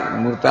parinataha iti.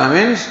 Murta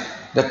means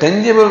the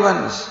tangible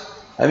ones,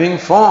 having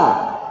form,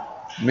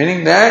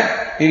 meaning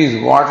that it is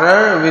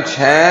water which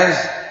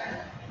has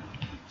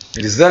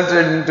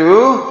resulted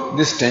into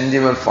this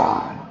tangible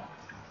form.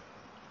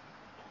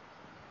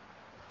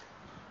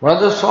 What are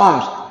those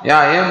forms?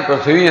 Yayam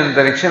prithvi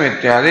antariksham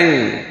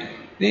ityadi.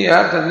 The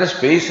earth and the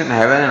space and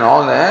heaven and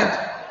all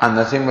that are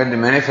nothing but the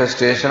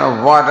manifestation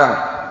of water.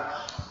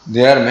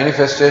 They are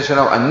manifestation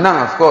of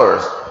annam, of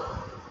course.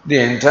 The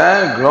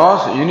entire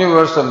gross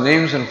universe of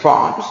names and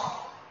forms,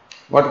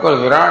 what called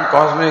Virat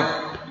cosmic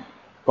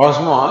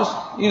cosmos,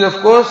 is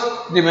of course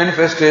the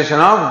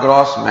manifestation of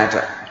gross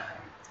matter.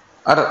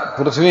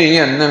 Prithvi,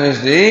 annam is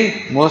the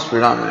most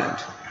predominant.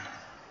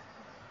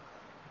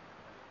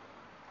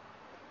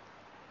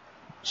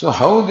 So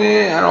how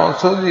they are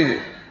also the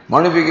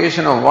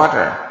modification of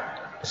water?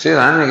 Says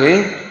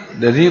Anandagiri,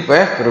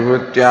 dadhipah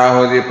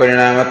pravrutyahodi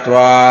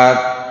parinamatvat.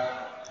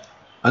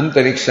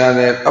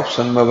 Antarikshade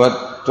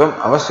apsambhavatvam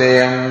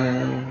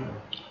avaseyam.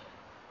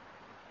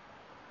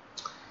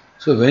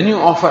 So when you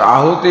offer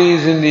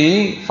ahutis in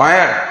the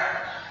fire,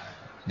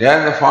 they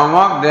are the form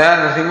of, they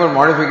are nothing but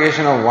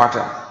modification of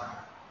water.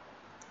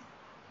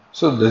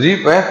 So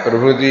dadipah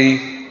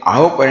prabhuti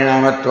ahu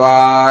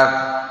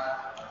parinamatvat.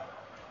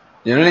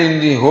 Generally in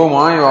the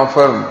homa you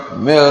offer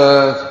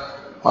milk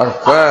or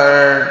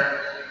curd,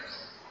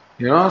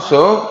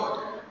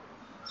 so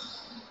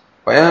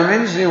paya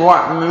means the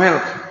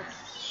milk.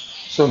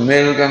 So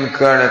milk and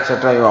curd,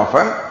 etc. you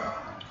offer.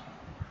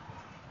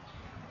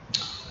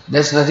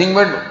 That's nothing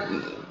but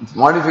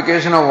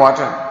modification of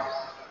water.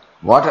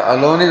 Water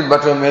alone is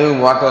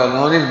buttermilk, water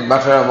alone is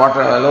butter,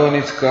 water alone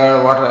is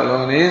curd, water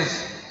alone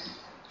is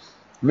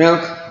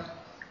milk.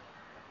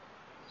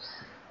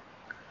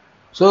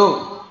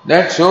 So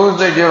that shows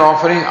that you are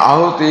offering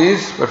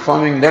ahutis,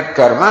 performing that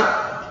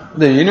karma.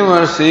 The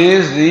universe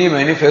is the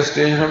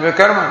manifestation of your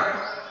karma.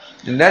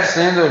 In that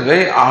sense, the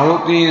very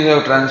ahutis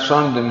have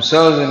transformed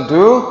themselves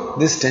into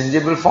these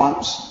tangible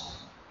forms.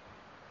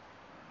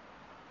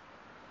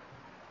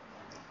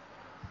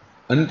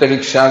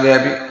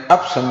 Antarikshadyapi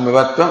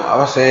apsambhavatvam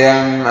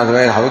avasayam.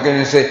 Otherwise, how can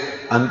you say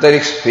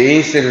antarik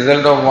space is the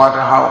result of water?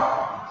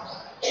 How?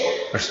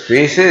 But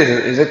space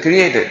is a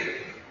created.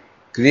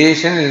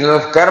 Creation is the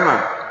result of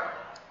karma.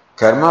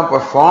 Karma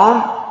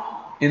performed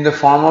in the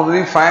form of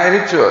the fire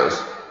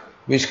rituals,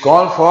 which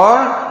call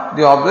for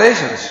the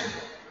oblations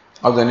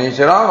of the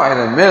nature of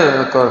either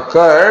milk or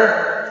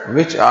curd,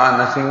 which are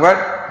nothing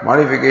but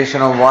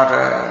modification of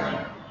water.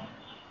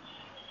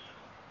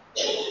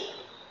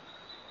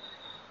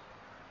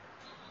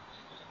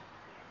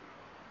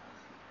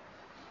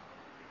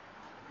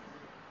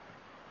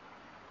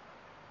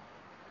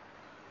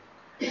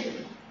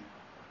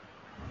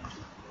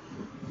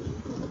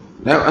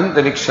 Now,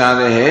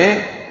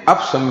 antarikshade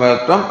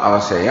apsambhavatvam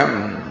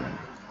avasayam.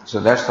 So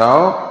that's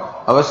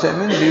how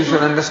avasayam means you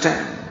should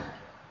understand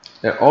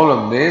that all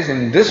of this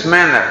in this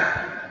manner,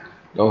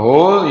 the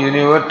whole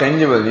universe,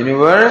 tangible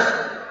universe,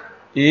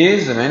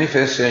 is the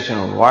manifestation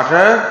of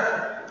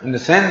water in the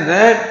sense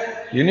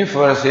that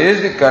universe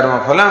is the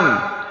karma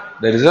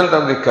phalam, the result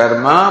of the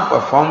karma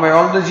performed by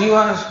all the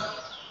jivas.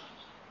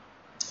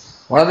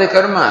 What are the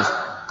karmas?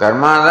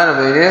 Karmas are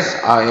various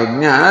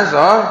yajnas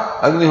or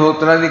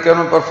agnihotra, the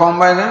karma performed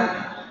by them.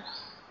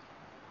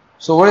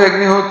 So what is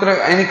agnihotra?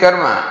 Any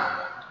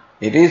karma.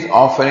 It is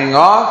offering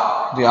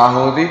of the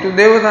ahuti to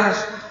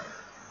devatas.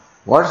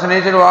 What is the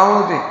nature of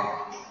ahuti?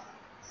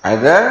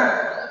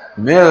 Either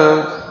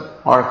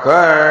milk or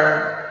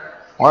curd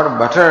or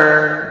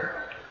butter.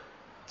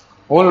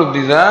 All of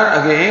these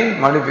are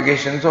again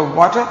modifications of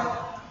water.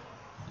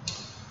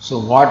 So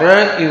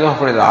water is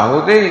offered as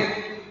ahuti.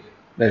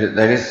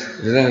 That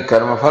is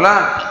karma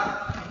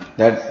phala.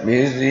 That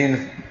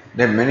means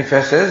that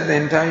manifests as the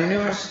entire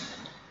universe.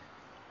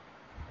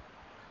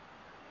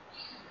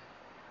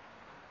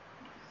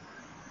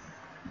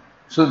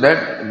 So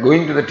that,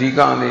 going to the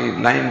Tika on the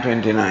line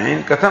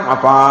 29, Katham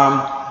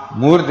apam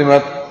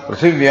murtimat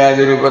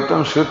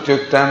prithivyadirupattam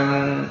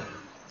shrutyuktam.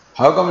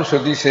 How come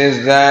Shruti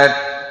says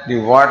that the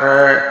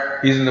water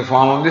is in the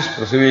form of this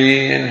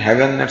Prithvi and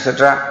heaven,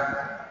 etc.?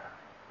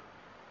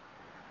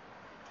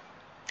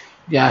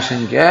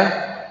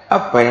 Vyashankya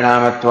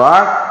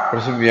aparinamatvat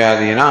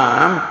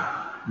prithvivyadinam,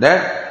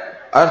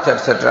 that earth,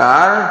 etc.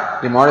 are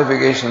the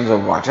modifications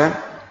of water.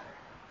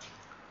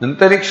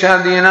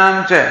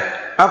 Antarikshadinam cha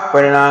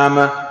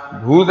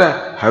aparinama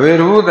bhuta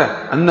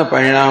havirhuta anna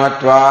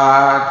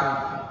parinamatvat.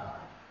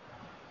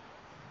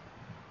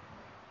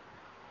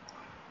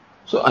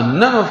 So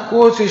annam, of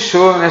course, is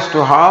shown as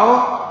to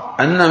how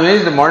annam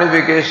is the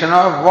modification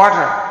of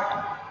water.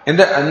 And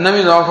the annam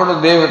is offered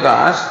to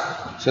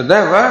devatas. So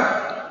therefore,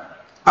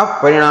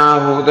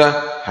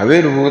 aparinabhuta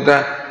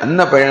havirhuta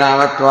anna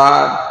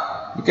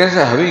parinamatvat. You can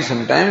say havi,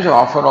 sometimes you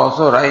offer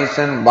also rice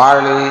and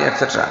barley,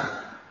 etc.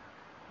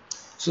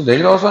 So there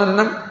is also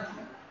annam.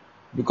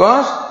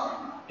 Because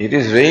it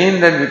is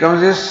rain that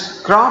becomes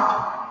this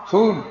crop,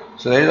 food.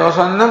 So there is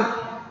also annam.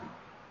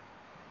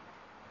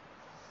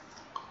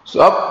 So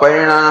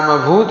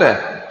aparinama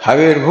bhuta,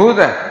 havir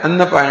bhuta,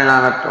 anna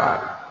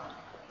parinamatvat.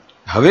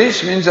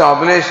 Havish means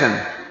oblation,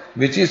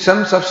 which is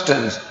some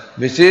substance,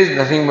 which is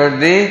nothing but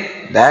the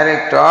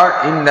direct or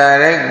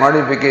indirect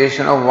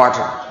modification of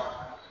water.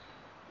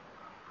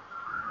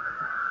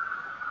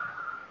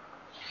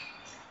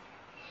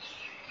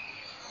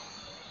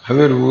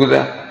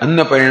 Havirhuda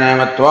anna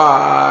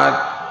parinamatvat.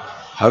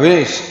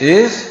 Havish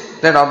is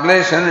that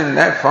oblation in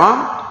that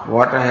form,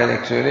 water has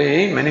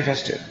actually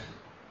manifested.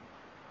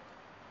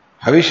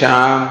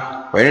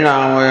 Havisham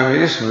parinamayam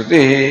is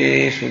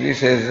Smriti. Smriti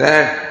says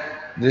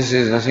that this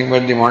is nothing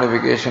but the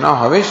modification of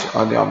Havish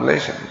or the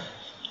oblation.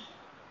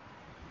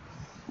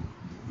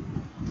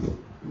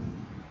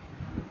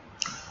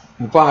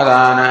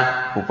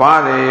 Upadana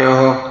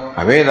upadeyo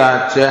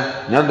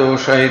avedacha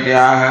nyadosha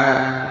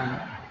ityaha.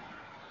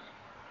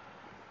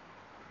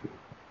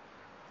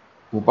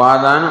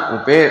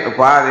 Upadana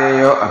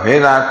upadeyo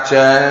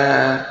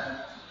avedacha.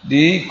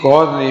 The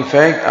cause and the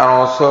effect are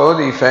also,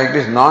 the effect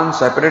is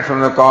non-separate from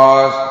the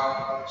cause.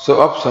 So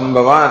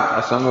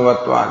apsambhavat,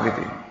 asambhavatvat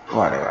iti,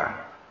 whatever.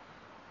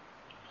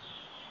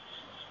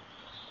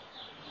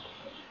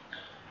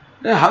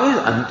 Then how is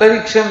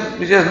antariksham,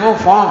 which has no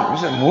form?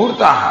 It's a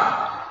murtaha.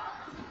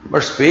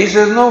 But space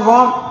has no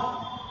form.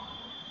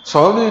 So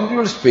how do you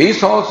include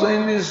space also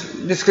in this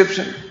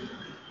description?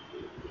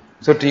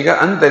 So tika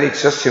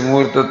antarikshasya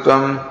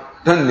murtatvam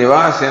tan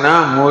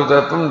nivasena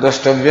murtatvam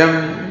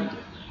drashtavyam.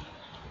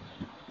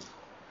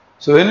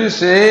 So when you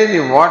say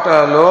the water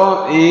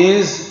alone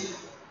is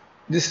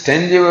this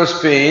tangible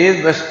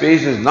space, but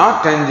space is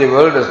not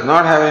tangible, does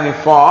not have any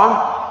form,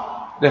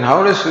 then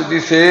how does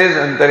Shruti say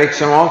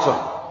antariksham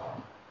also?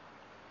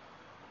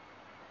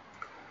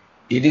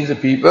 It is the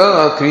people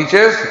or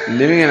creatures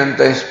living in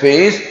entire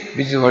space,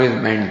 which is what is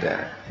meant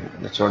there.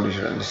 That's what you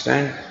should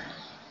understand.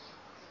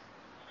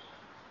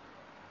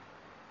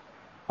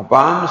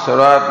 Apam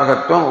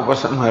sarvatmakatvam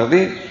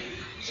upasamharati.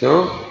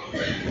 So,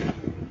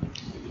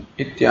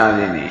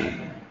 ityadini.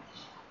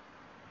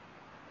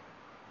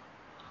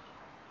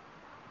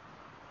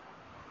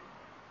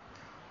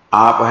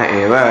 Apah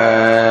eva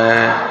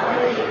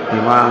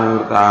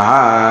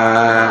imamurtaha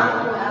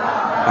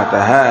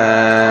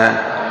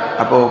ataha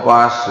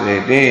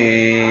apopasveti.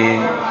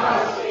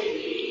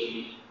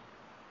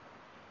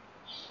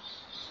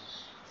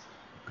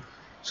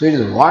 So it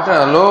is water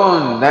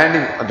alone,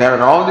 there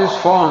are all these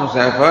forms,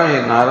 therefore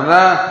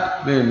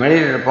Narada will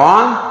meditate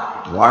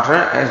upon water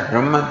as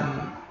Brahman.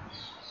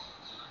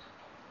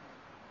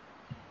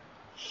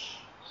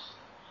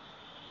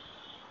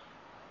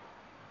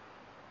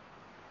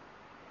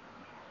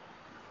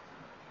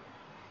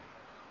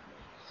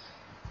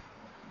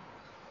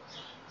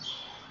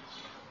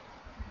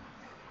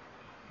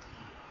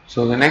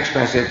 So the next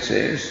passage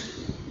says,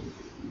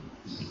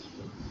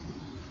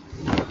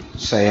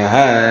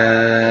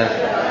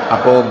 Sayaha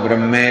apo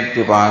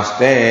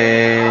brahmetyupaste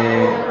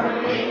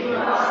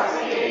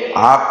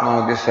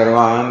apnoti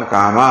sarvan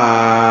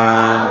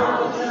kaman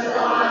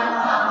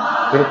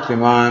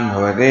truptiman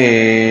bhavate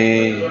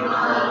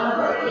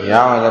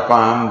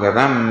yavadapam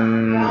gadam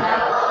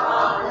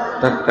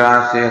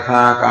tatrasya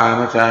yatha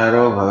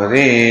kamacharo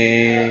bhavate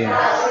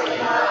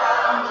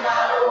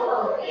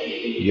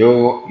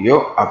yo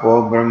apo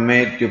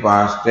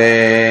brahmetyupaste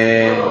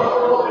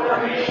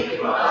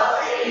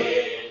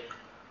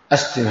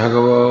अस्ति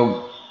भगवो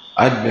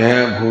अद्भ्य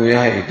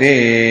भूयः इति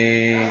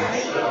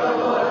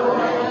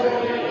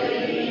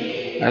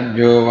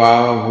अद्भ्यो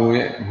वाव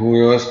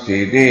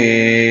भूयोस्तीति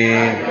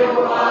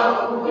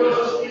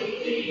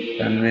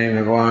तन्मे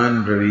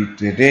भगवान्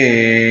ब्रवीत्विति.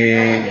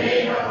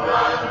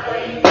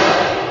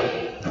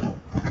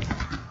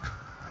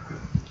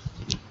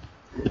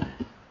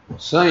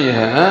 स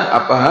यः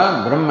अपः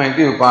ब्रह्म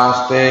इति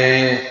उपास्ते,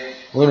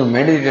 who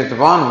meditates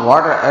upon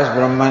water as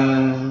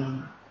Brahman.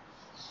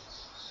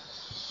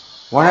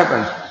 What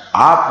happens?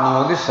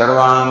 Apnoti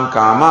sarvan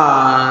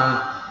kaman,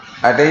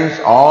 attains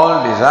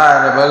all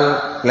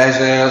desirable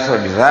pleasures or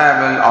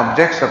desirable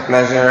objects of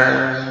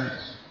pleasure.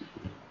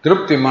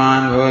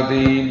 Truptiman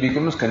bhavati,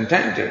 becomes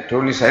contented,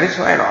 totally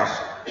satisfied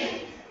also.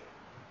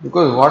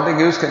 Because water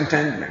gives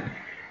contentment.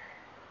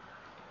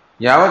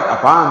 Yavat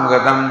apam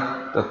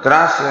gatam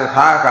tatrasya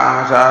yatha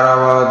kamachara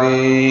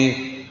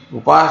bhavati.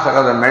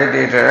 Upasaka, the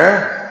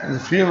meditator, is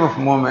the freedom of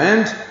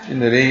movement in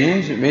the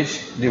range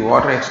which the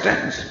water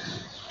extends.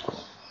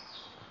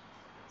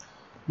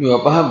 You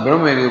apaha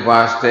brahma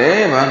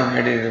upaste, one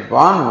meditates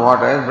upon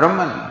water as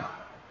Brahman.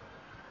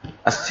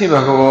 Asthi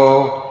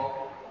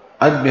bhagavo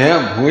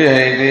adbhya bhuya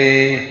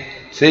iti,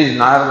 says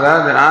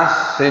Narada, then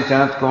asks, says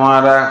Sanat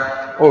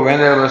Kumara, oh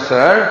Venerable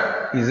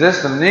Sir, is there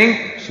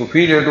something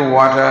superior to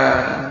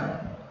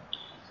water?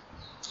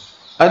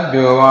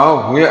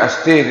 Adbhya bhuya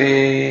asti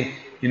iti,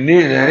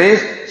 indeed there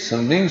is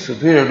something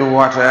superior to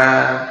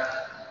water.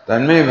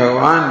 Tanmay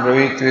Bhagavan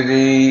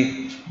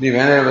Bravitvidi, the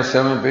Venerable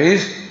Sir,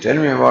 please tell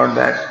me about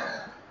that.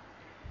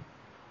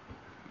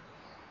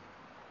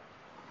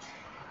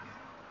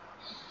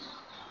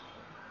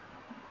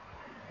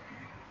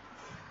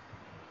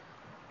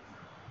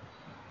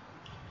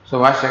 So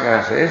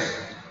Vashyakara says,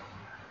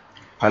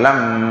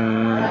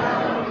 Phalam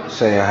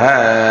sayaha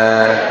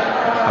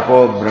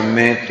apo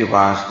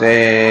brahmetyupaste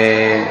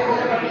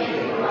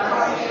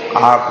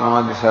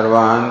apnoti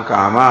sarvan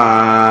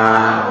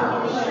kaman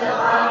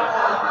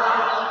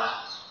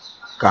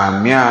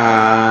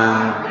kamyan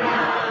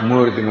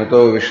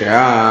murtimato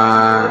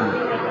vishayan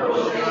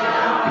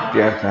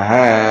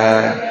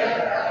ityarthaha.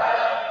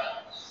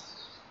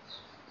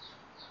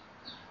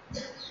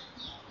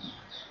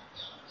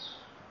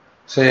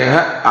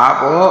 Sayaha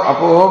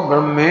apo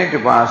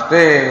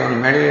brahmetyupaste, one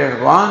meditates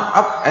upon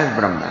up as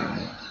Brahman.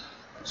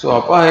 So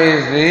apa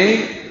is the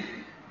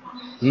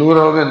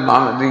plural,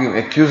 the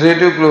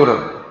accusative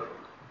plural.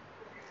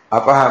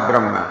 Apaha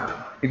Brahma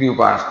iti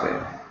upaste.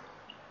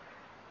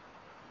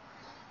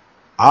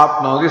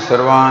 Apnoti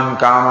sarvan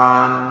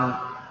kaman.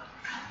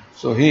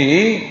 So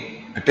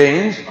he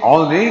attains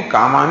all the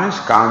kaman is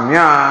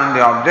kamya,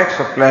 the objects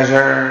of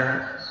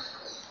pleasure.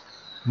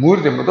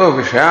 Murti Mato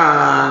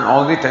Vishayan,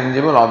 all the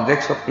tangible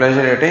objects of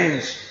pleasure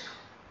attains.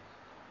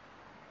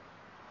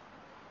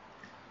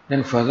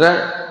 Then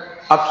further,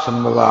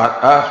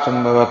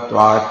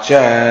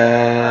 Apsambhavatvacha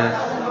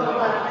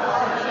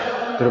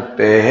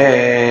Truptehe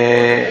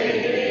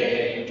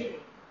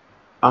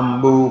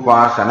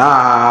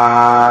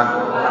Ambupasanat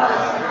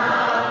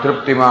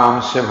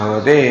Truptimamsya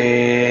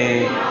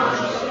Bhavate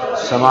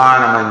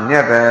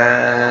Samanamanyata.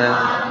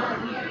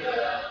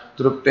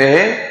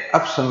 Truptehe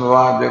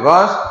Apsambhavat,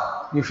 because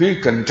you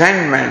feel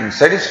contentment,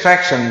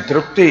 satisfaction,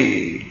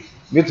 trupti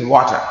with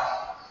water.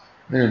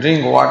 When you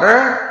drink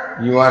water,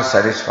 you are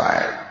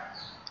satisfied.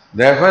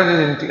 Therefore, it is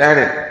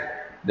included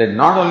that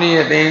not only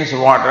attains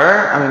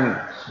water,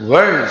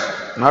 worlds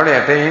not only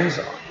attains,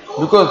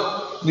 because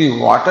the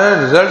water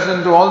results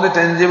into all the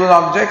tangible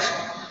objects.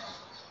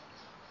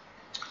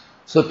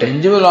 So,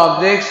 tangible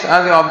objects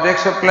are the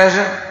objects of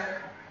pleasure.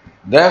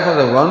 Therefore,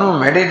 the one who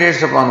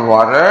meditates upon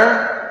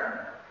water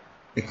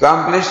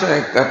acquires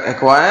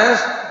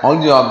all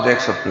the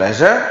objects of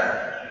pleasure,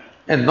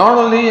 and not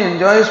only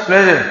enjoys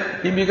pleasure,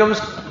 he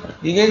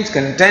gains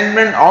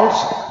contentment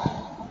also.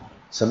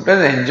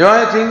 Sometimes they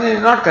enjoy things and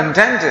is not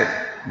contented,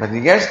 but he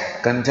gets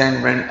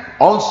contentment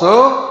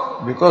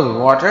also because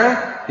water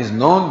is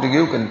known to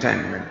give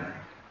contentment.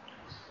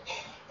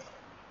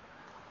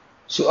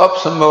 So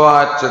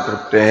apsambhavacha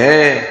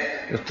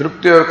truptehe, the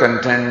trupti or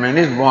contentment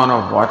is born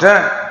of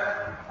water.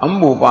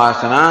 Ambu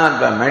upasana,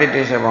 the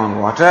meditation upon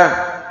water.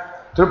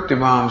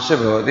 Truptimamsya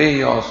bhavati,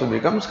 he also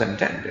becomes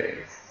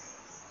contented.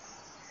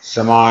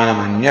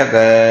 Samanamanyata,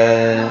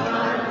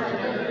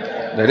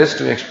 that is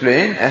to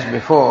explain as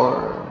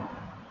before.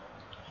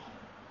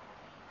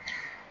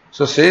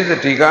 So says the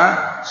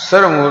Tika,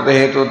 Sarvamurta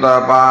hetu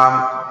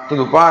tapam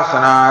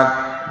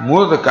tadupasanat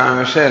murta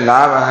kamishya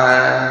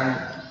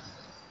labha.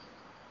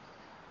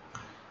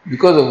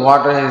 Because the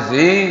water is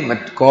the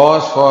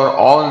cause for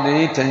all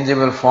the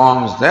tangible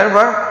forms.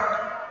 Therefore,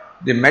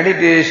 the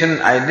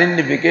meditation,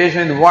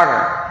 identification with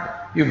water.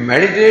 You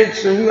meditate,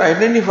 so you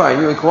identify,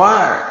 you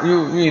acquire,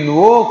 you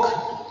invoke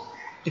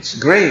its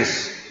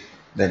grace,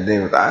 that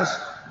devatas.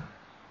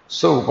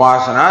 So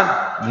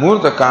upasanat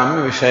murta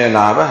kami vishaya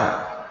labha.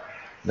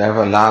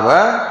 Therefore,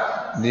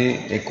 labha,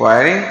 the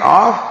acquiring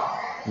of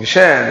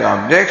vishaya, the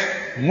objects,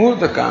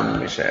 murta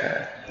kami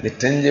vishaya, the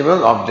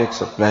tangible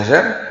objects of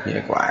pleasure he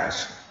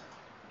acquires.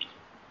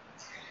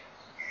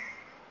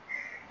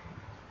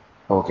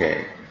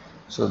 Okay.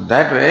 So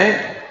that way,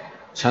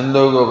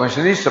 Chandogya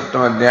Upanishadi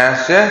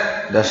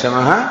Saptamadhyasya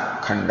Dashamaha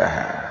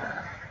Khandaha.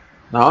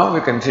 Now we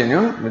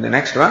continue with the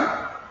next one.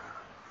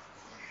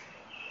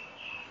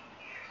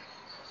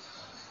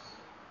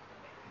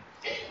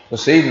 So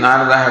Sayyid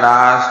Narada had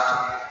asked,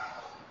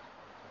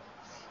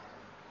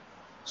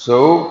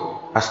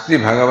 so Asti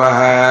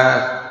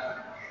Bhagavaha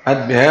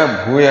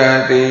Adbhya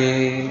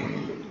Bhuyati.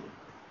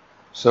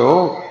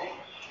 So,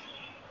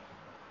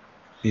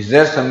 is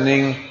there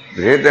something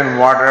greater than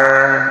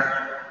water?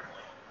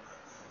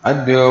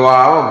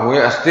 Adhyavava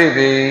bhuya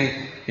astiti.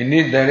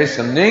 Indeed, there is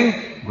something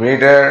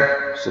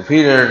greater,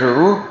 superior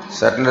to,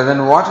 subtler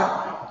than water.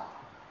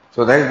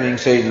 So that is being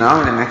said now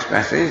in the next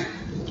passage.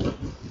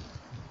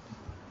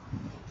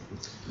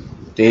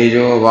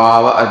 Tejo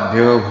vava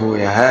adhyo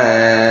bhuyah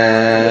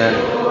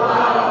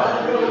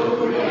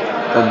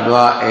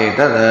tadva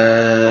etad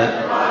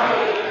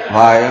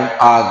vayam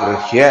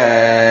agruhya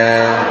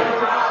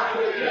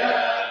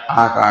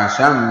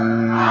akasham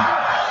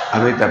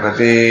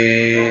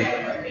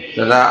amitapate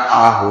tada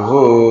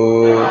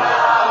ahuho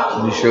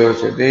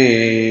nishochate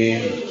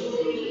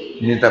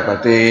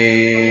nitapate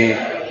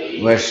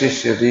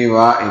varshishyati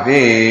va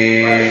ide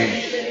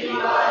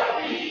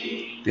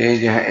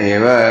tejah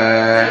eva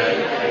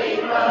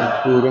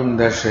puram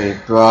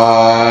darshayitva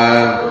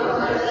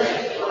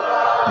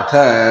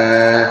atha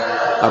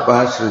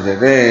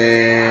apahasrujate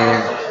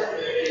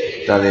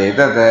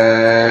tadetata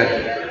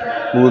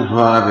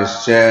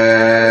urdhvavischa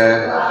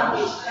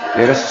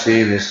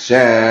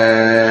tiraschivischa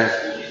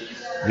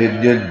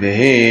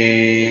vidyudbhihi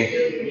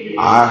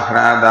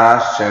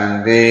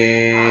ahradascharante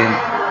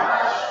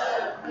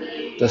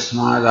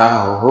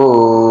tasmadahuhu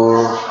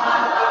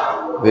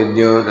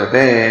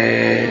vidyodate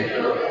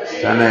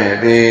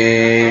tanayate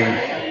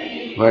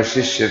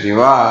varshishyati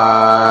va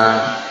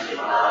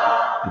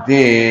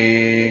iti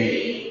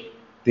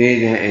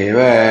teja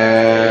eva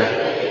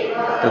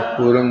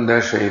tatpuram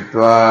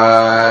darshayitva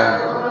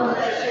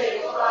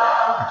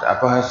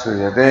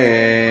apahasrujate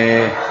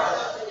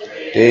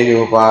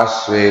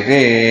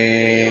tejopasvete.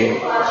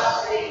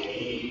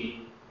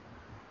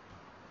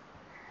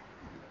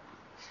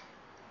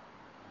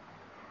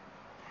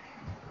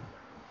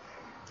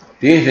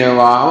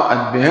 Tejavav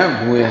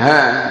adbhya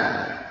bhuyaha.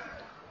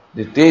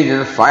 The tej of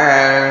the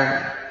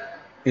fire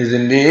is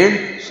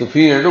indeed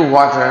superior to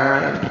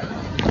water.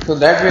 So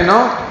that we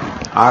know.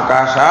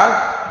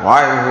 Akashat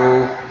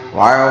vayuhu,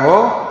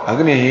 vayuhu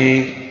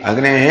agnihi,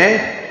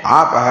 agnehe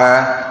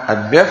apaha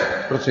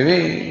adbhyah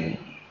prithvi.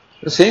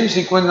 The same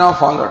sequence now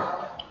followed.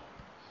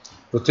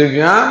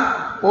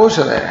 Prithvivyam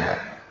oshadayah,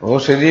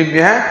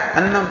 oshadibhyah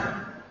annam.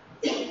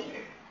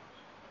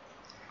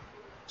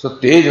 So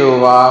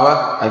Tejo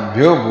Vava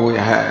Abhyo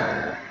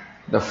Bhuyaha.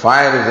 The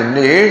fire is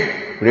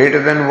indeed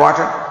greater than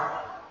water.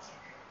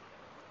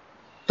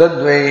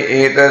 Tadvai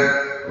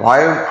etad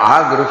vayam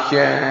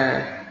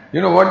agruhya. You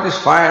know what this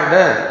fire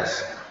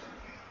does?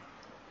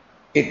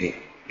 It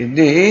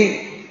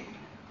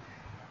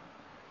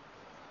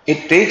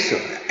takes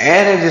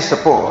air as a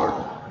support.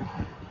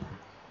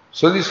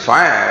 So this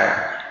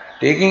fire,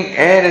 taking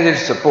air as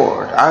its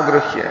support,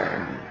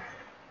 agruhya,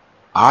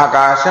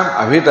 akasham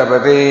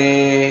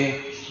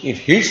avitapate, it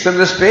heats up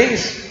the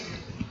space.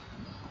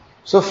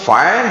 So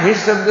fire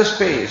heats up the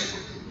space.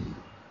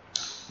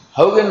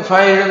 How can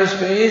fire heat up the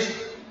space?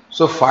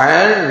 So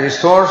fire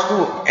restores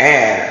to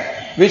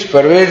air, which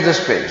pervades the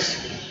space.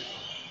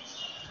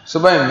 So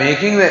by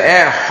making the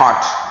air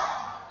hot,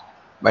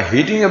 by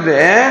heating up the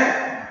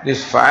air,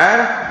 this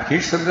fire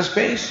heats up the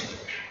space.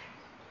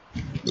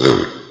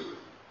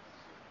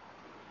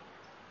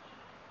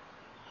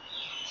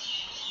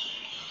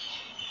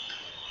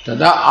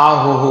 Tada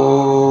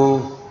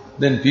ahuhu.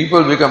 Then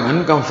people become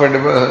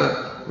uncomfortable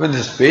when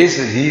the space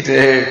is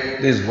heated,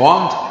 there is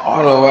warmth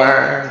all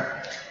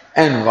over,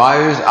 and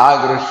vayu is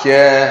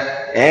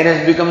agruhya, air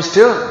has become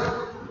still.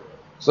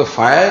 So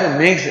fire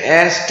makes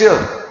air still.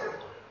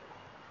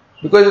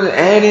 Because if the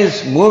air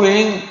is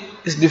moving,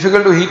 it's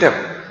difficult to heat up.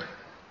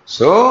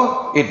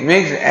 So it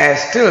makes air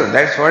still.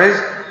 That's what is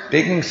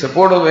taking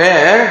support of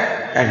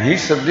air and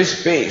heats up this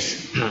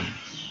space.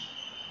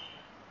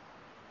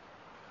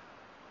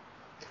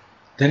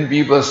 Then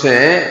people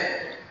say,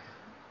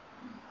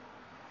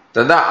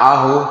 Tada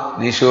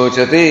ahu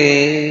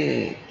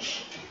nishochate.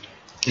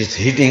 It's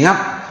heating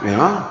up, you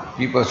know.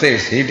 People say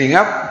it's heating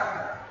up.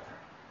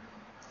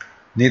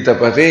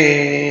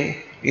 Nitapate.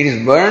 It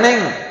is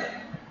burning.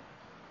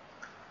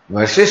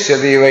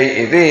 Vashishyati vai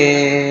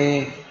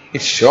iti.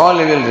 It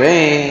surely will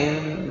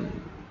rain.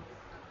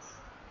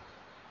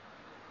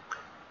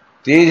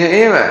 Teja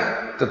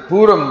eva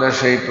tatpuram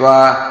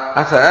darshayitva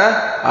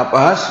atha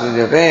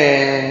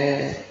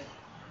apahasvijate.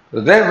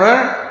 So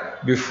therefore,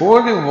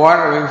 before the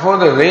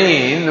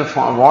rain, the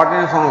water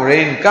in the form of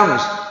rain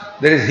comes,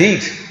 there is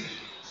heat.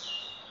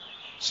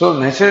 So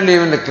naturally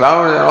when the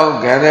clouds are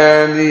all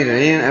gathered, the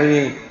rain,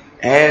 the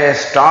air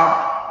has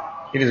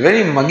stopped, it is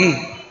very muggy,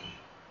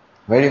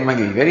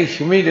 very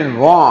humid and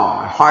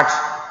warm, hot.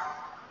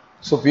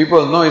 So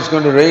people know it's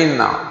going to rain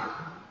now.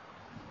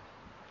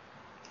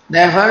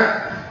 Therefore,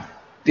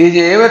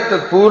 Tijeva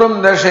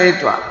tatpuram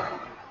darshayitva.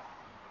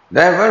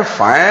 Therefore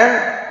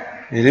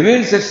fire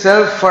reveals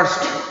itself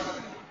first.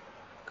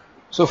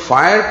 So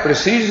fire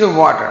precedes the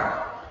water.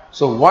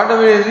 So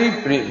whatever is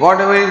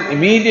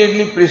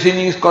immediately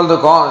preceding is called the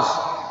cause.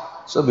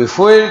 So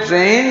before it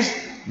rains,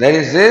 there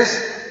is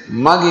this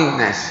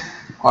mugginess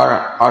or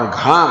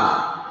gham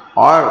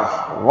or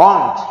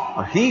warmth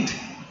or heat.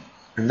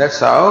 And that's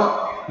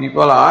how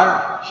people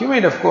are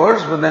humid, of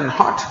course, but then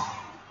hot.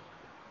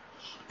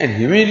 And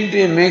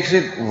humidity makes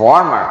it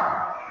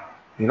warmer,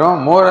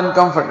 more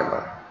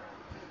uncomfortable.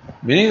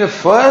 Meaning the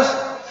first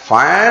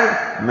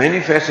fire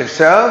manifests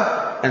itself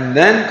and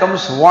then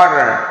comes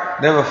water.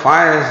 Therefore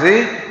fire is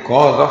the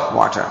cause of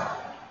water.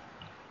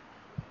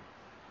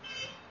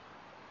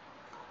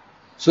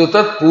 So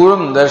tat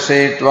puram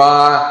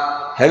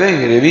darshayitva,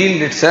 having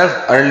revealed itself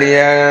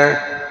earlier,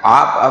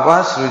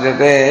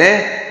 apasrujate,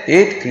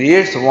 it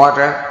creates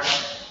water.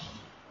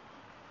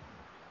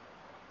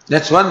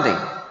 That's one thing.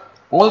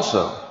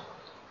 Also,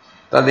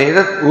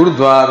 tadedat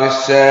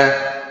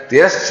urdhvavischa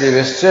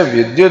tiraschivischa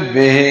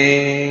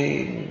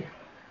vidyudbihi.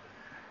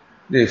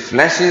 The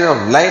flashes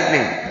of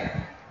lightning,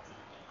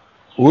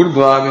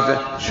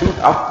 urdhva shoot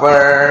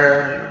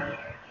upward,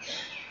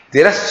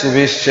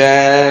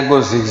 tiraschivischa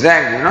goes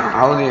zigzag,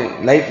 how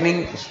the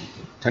lightning,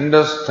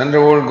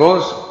 thunderbolt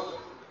goes.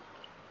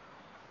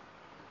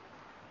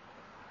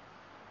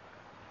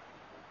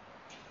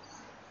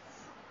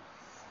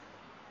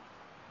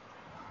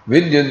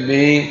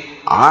 Vidyudbi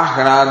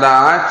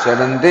ahrada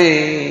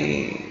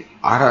charante.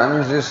 Ahrada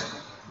means this,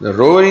 the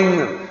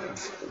roaring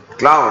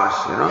clouds,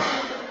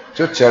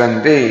 So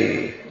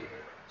charante.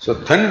 So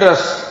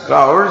thunderous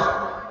clouds,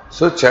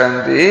 so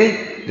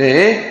charante,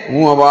 they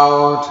move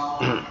about.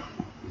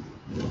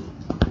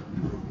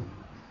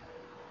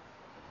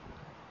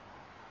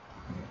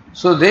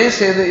 So they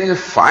say there is a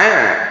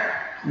fire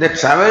that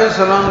travels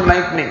along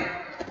lightning,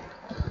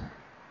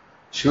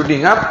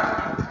 shooting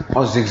up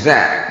or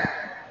zigzag.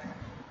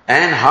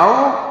 And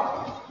how?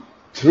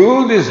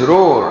 Through this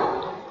roar,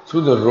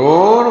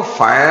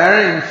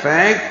 fire in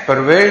fact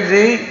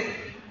pervades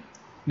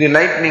the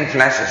lightning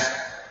flashes.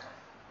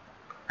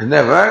 And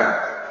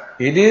therefore,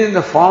 it is in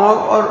the form of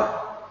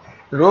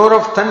a roar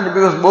of thunder,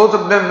 because both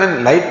of them,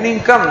 when lightning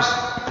comes,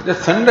 the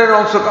thunder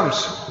also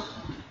comes.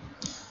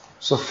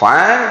 So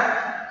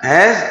fire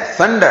as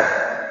thunder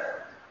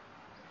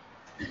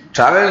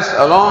travels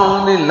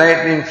along the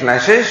lightning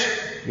flashes,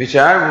 which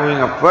are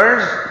moving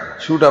upwards,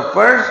 shoot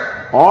upwards,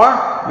 or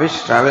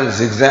which travel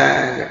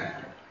zigzag.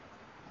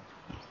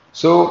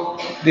 So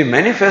the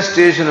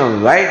manifestation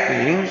of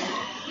lightning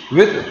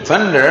with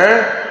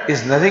thunder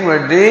is nothing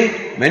but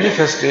the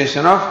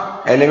manifestation of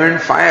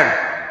element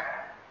fire.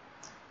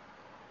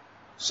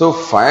 So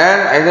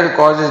fire either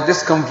causes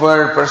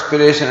discomfort,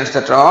 perspiration,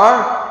 etc.,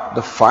 or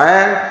the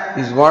fire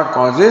is what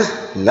causes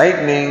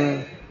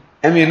lightning.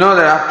 And we know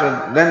that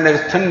after then there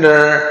is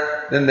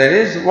thunder, then there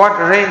is what?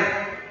 Rain.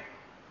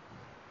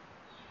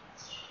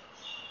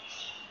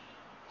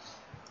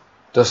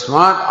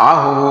 Tasmat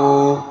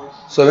ahu.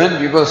 So when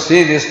people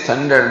see this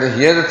thunder, they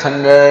hear the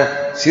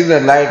thunder, see the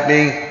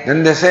lightning,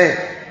 then they say,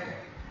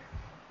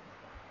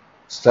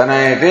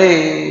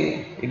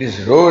 Stanayate, it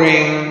is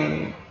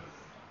roaring,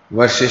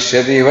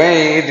 Varshishyati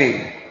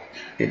vaiti.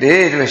 It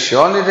will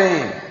surely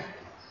rain.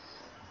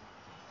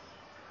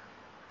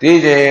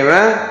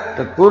 Tejeva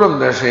tatpuram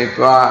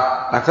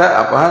darshayitva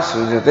atha apaha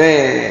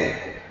srujate.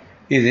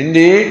 Is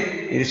indeed,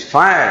 it is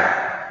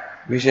fire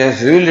which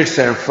has revealed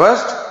itself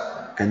first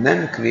and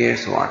then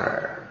creates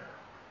water.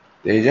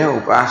 Teja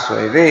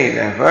upasvayate,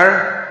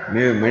 therefore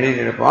may we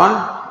meditate upon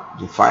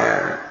the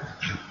fire.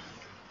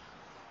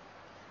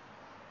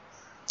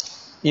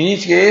 In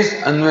each case,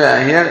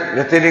 Anvaya, here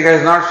Vyatirika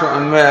is not shown,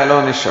 Anvaya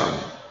alone is shown.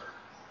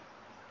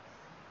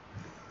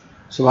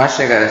 So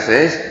Bhashyakara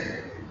says,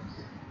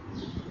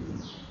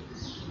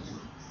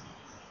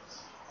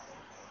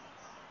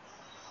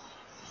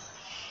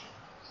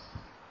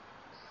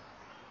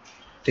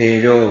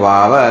 Tejo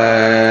Vava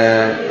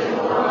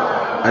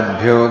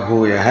Adbhyo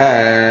Bhuyah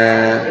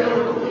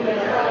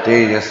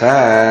Tejasa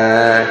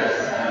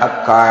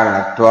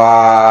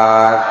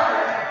Akaranatvat.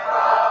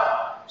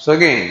 So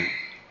again,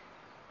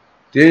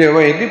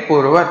 Tejavayati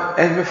Purvat,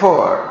 as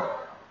before.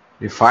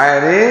 The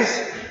fire is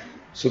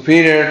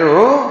superior to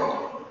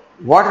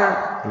water.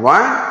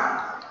 Why?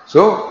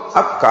 So,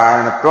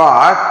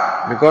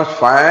 Apkaranatvat, because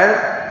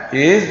fire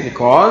is the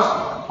cause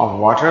of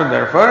water,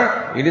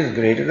 therefore it is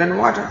greater than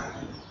water.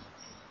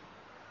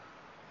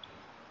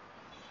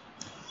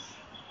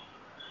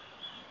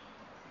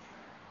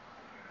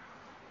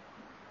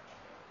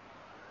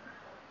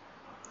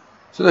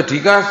 So the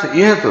Tika says,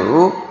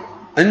 Ihatu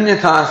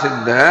Anyatha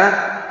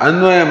Siddha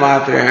Anvaya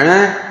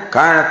Matrena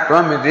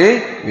Karatvam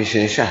iti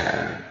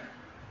Visheshaha.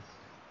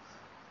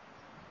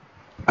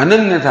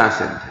 Ananyatha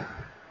Siddha.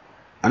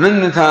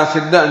 Ananyatha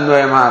Siddha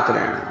Anvaya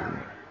Matrena.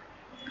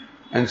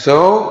 And so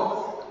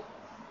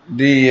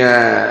the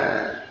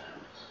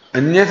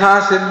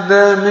Anyatha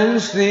Siddha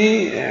means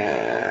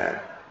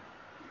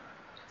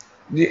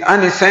the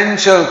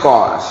unessential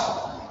cause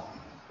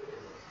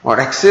or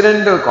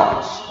accidental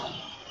cause.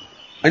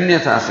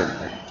 Anyatha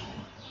Siddha.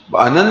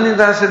 But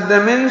Ananyatha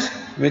Siddha means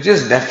which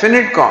is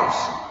definite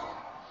cause.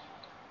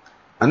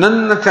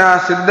 Ananyatha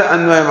Siddha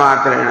Anvaya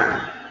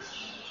Matrena.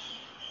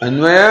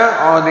 Anvaya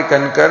or the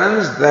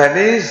concurrence that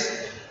is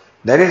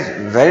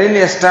verily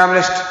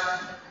established.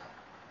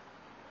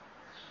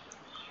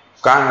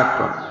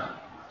 Karanatvam.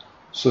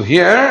 So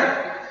here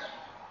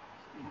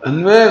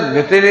Anvaya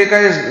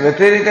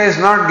Vyatirika is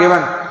not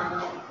given.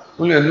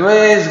 Only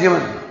Anvaya is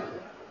given.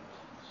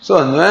 So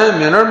Anvaya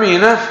may not be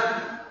enough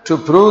to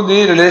prove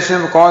the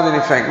relation of cause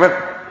and effect, but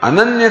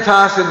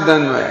Ananyatha Siddha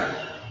Anvaya.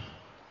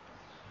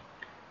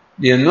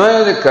 The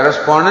Anvaya is the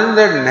correspondence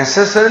that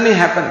necessarily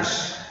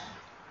happens.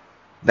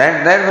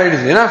 Therefore it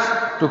is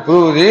enough to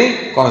prove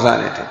the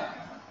causality.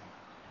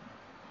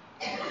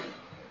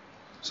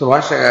 So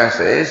Bhashyakara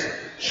says,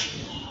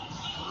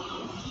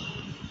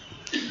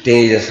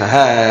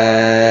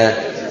 Tejasaha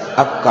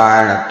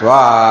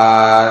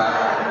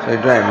Apkaranatvat. So it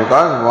is right,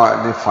 because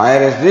the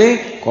fire is the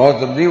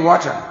cause of the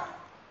water.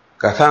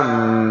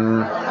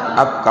 Katham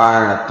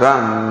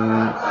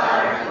Apkaranatvam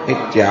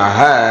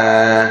Ityaha.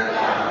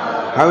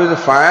 How is the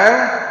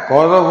fire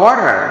cause of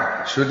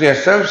water? Shruti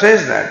herself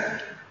says that.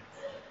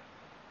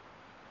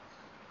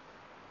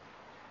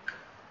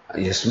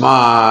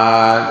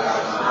 Yasmat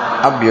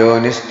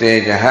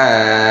Abhyonistejaha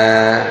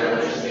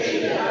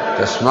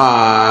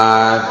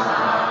Tasmat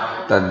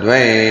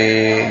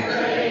Tadvai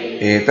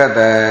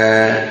Etata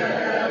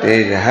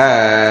Tejaha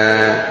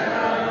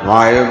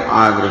Vayum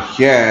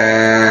Agruhya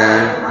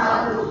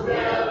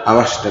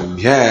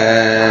Avashtabhya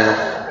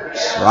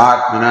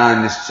Svatmana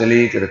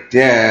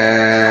Nischalikaritya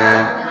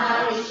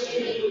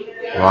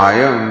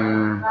Vayum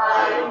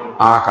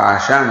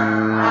Akasham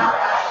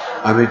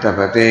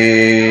Abhitapate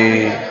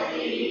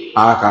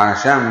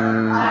Akasham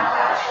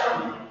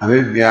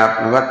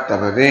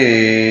Abhivyapnavattapate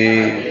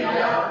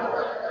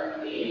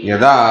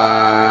Yada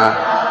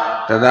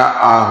Tada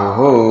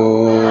Ahuho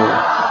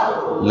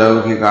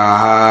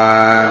Laukikaha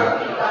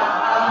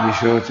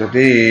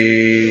Vishocati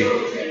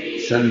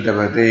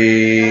Santapati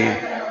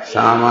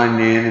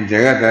Samanyen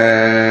Jagata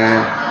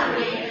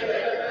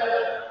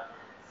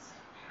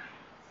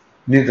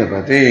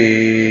Nitapati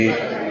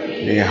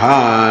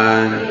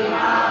Dehan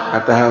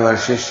Ataha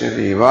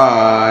Varshishyati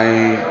Vai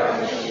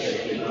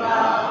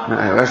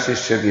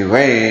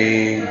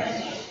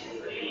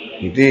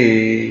Iti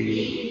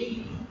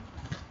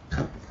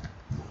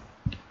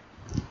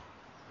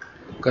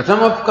Katham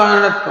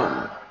Apkaranatvam.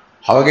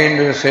 How again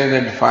do you say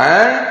that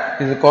fire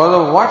is the cause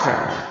of water?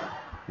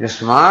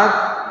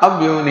 Yasmat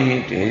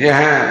Abhyonihi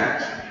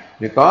Tejaha.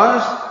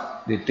 Because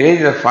the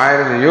tej of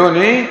fire is the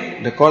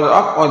yoni, the cause of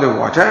up or the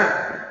water.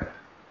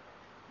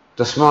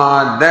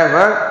 Tasmad,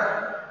 therefore,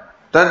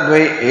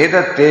 tadvai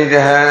etat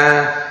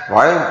tejah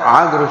vayam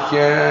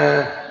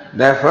agruhya,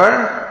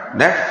 therefore,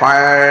 that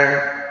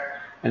fire,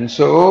 and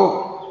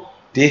so,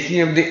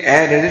 taking up the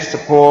air as its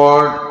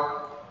support,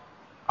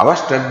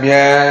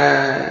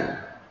 avastabhya,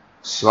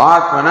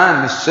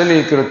 swatmana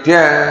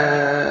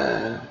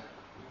nischalikritya,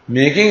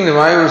 making the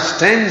Vayu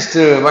stand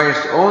still by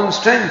its own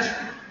strength.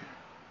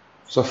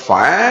 So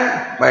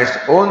fire, by its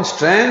own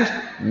strength,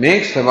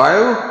 makes the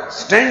Vayu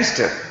stand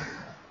still.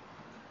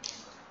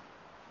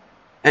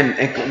 And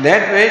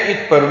that way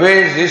it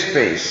pervades this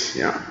space.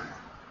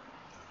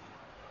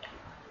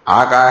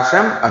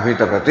 Akasham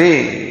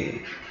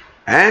abhitapati,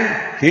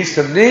 and heats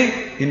up the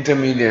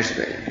intermediate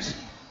space.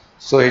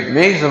 So it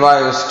makes the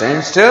Vayu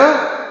stand still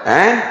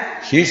and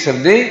heats up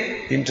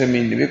the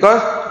intermediate,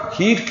 because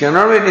heat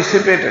cannot be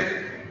dissipated.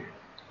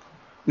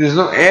 There is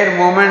no air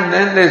movement,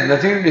 then there is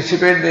nothing to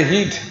dissipate the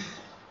heat.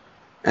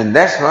 And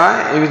that's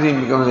why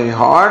everything becomes very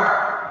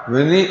hot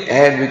when the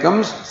air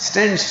becomes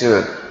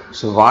standstill.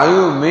 So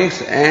Vayu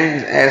makes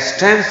air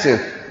standstill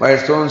by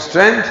its own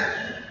strength.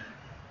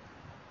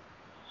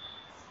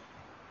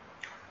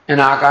 And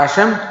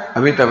Akasham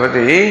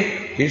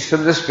abhitapati heats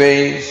up the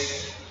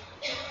space.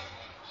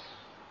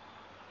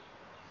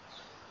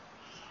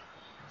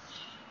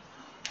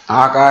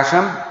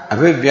 Akasham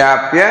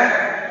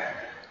abhivyapya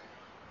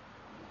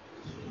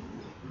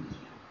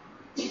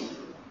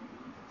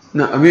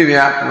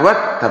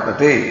avivyapnavat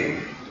tapate.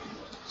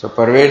 So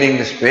pervading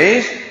the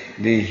space,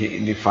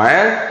 the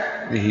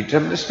fire, the heat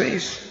of the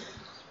space.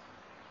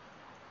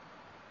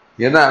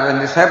 Yada, when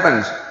this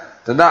happens,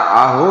 tada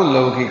ahu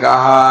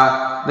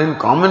laukikaha, then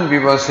common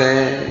people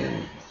say.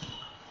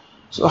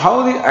 So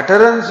how the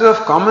utterance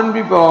of common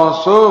people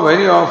also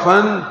very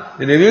often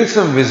reveals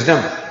some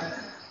wisdom.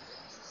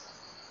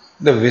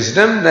 The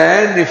wisdom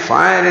that the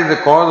fire is the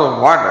cause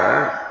of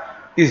water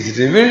is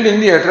revealed in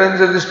the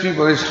utterance of these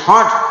people. It's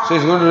hot, so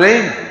it's going to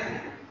rain.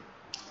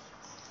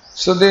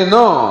 So they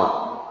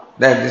know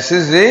that this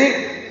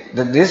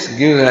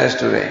gives rise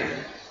to rain.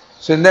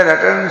 So in that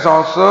utterance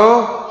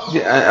also,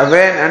 the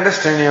aware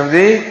understanding of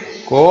the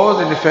cause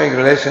and effect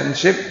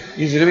relationship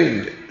is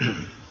revealed.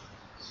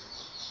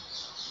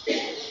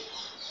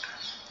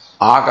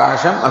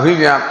 Akasham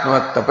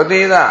abhivyapnavat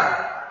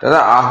tapateda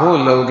tada ahu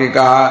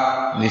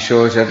laukika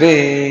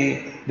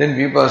nishochati. Then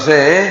people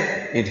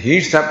say it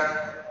heats up,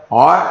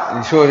 or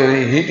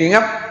nishochati, heating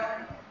up.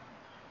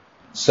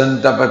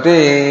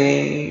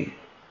 Santapati,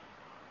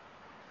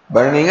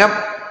 burning up.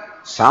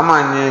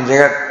 Samanya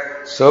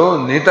jagat. So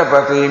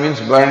nitapati means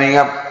burning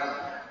up.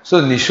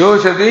 So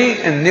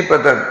nishochati and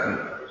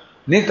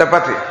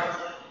nitapati.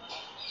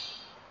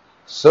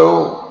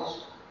 So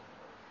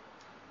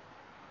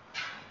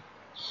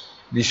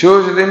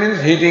nishochati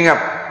means heating up,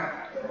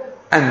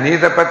 and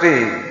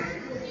nitapati.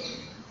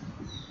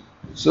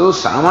 So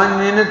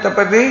samanyena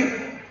tapati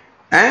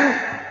and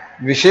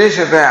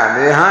visheshataya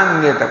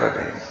dehanya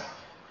tapati.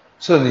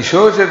 So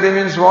nishochati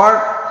means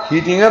what?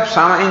 Heating up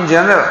sama in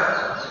general.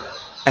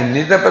 And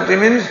nitapati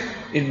means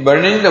it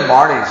burning the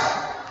bodies.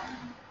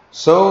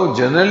 So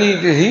generally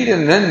it is heat,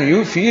 and then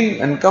you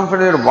feel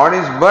uncomfortable, your body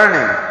is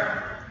burning.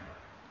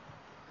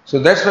 So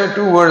that's why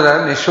two words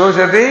are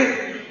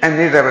nishochati and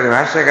nitapati.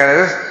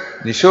 Bhashyakara is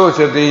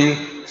nishochati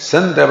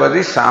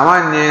santapati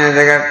samanyena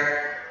jagat.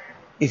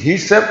 It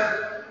heats up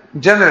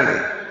generally.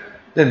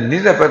 Then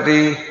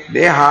nitapati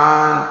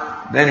dehan,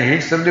 then it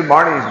heats up the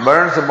bodies,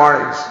 burns the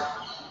bodies.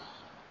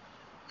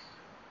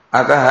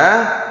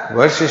 Ataha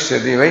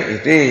varshishyati vai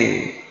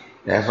iti.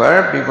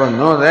 Therefore people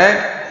know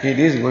that it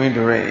is going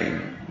to rain.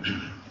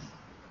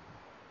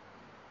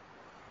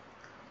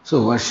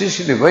 So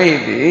varshishyati vai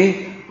iti,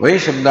 vai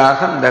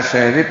shabdatham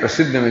darshayati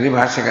prasiddham iti.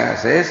 Bhashyakara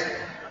says,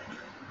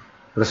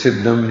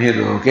 prasiddham hi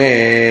loke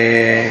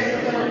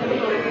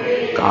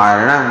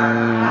karanam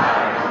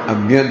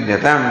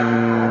abhyudyatam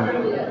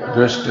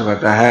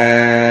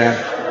drishtavatah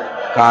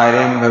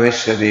karyam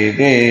bhavishyati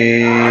iti.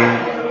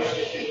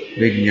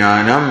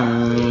 Vijnanam.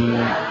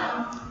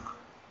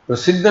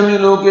 Prasiddham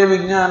loke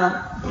vijnanam.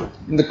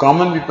 In the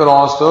common people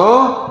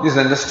also, this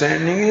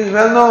understanding is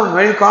well known,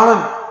 very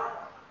common.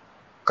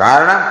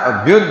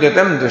 Karanam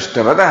abhyudyatam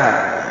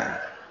drishtavatah.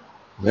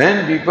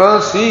 When people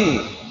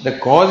see the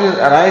cause is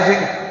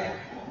arising,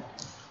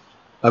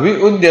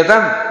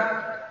 abhyudyatam,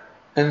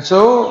 and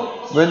so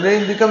when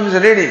it becomes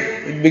ready,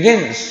 it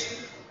begins.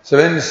 So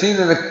when you see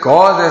that the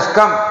cause has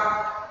come,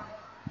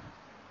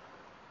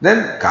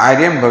 then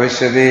karyam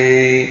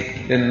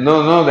bhavishyati, then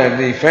know that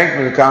the effect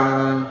will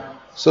come.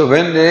 So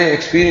when they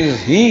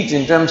experience heat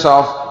in terms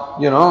of,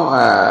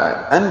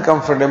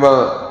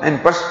 uncomfortable and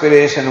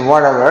perspiration,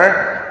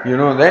 whatever, you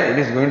know that it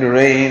is going to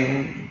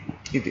rain.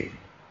 Iti.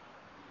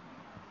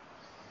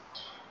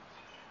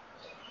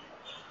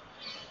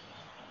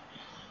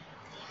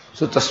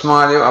 So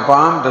tasmadev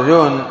apam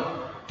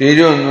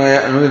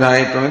tejonvaya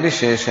anuvidhayitvam iti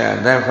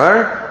shesha.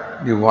 Therefore,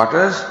 the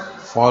waters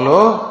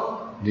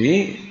follow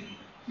they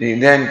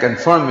are in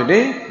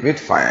conformity with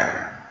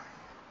fire.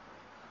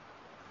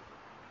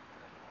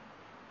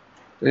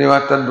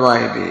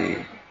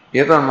 Tadvaiti.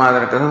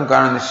 Etanmadara katham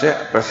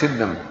karanasya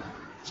prasiddham.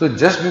 So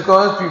just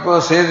because people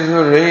say it is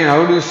going to rain,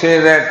 how do you say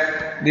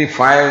that the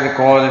fire is the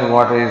cause and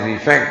water is the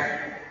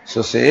effect?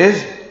 So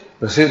says,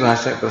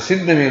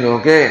 prasiddhami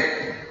loke.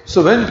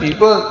 So when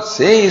people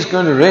say it's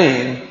going to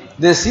rain,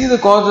 they see the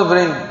cause of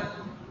rain.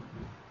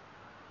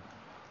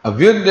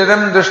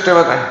 Avyudyatam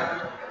drashtavatah.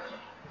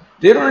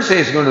 They don't say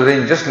it's going to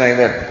rain just like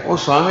that. Oh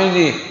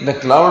Swamiji, the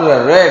clouds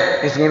are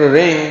red, it's going to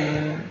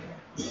rain.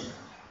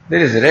 There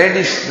is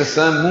reddish, the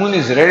sun, moon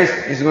is reddish,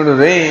 it's going to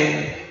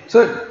rain.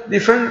 So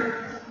different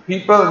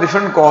people,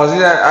 different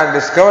causes are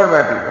discovered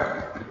by people.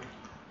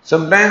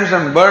 Sometimes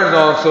some birds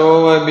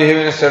also behave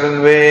in a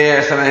certain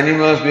way, some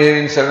animals behave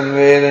in a certain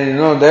way, then you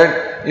know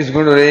that it's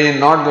going to rain,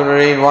 not going to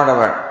rain,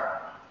 whatever.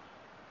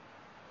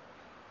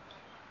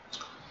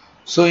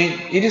 So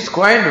it is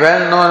quite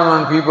well known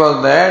among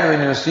people that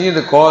when you see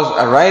the cause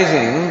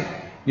arising,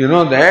 you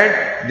know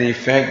that the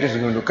effect is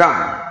going to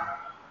come.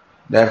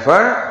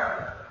 Therefore,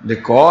 the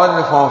cause in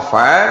the form of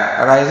fire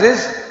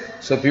arises,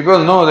 so people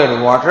know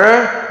that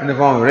water in the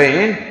form of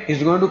rain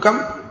is going to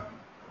come.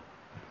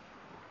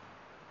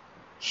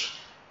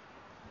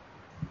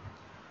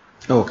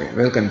 Okay,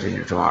 we'll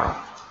continue tomorrow.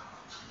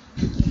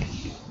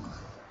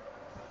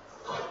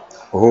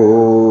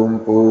 Om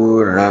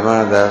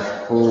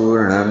Purnamadah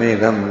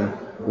Purnamidam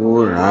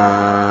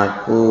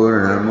Purnat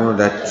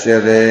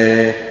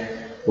Purnamudachyate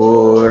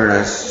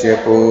Purnasya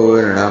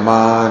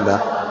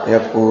Purnamadaya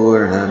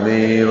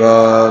Purnameva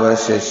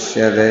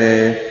Vasishyate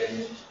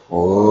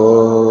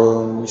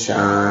Om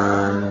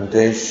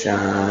Shanti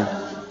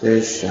Shanti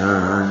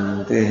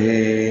Shanti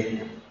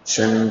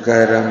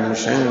Shankaram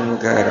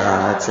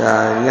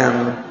Shankaracharyam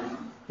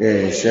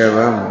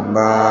Keshavam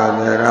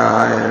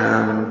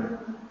Badarayanam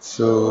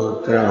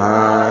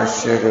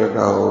Sutrabhashya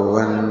Kritau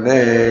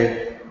Vande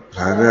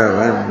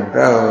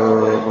Bhagavantau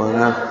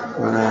Punah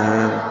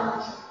Punah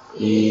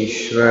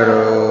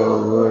Ishvaro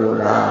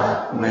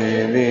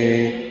Gururatmedi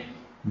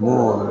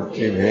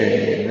Murti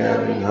Bheda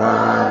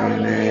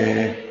Vibhagine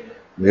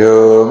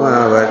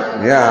Vyomavad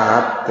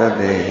Vyapta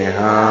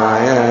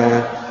Dehaya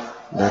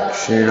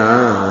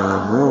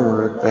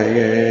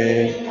Dakshinamurtaye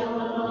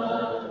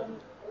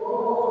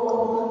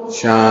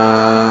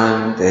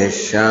Shanti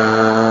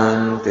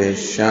Shanti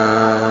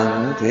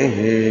Shanti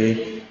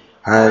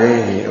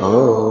Hari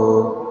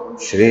Om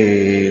Shri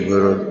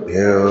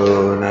Gurubhyo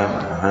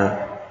Namaha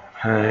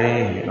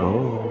Hari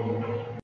Om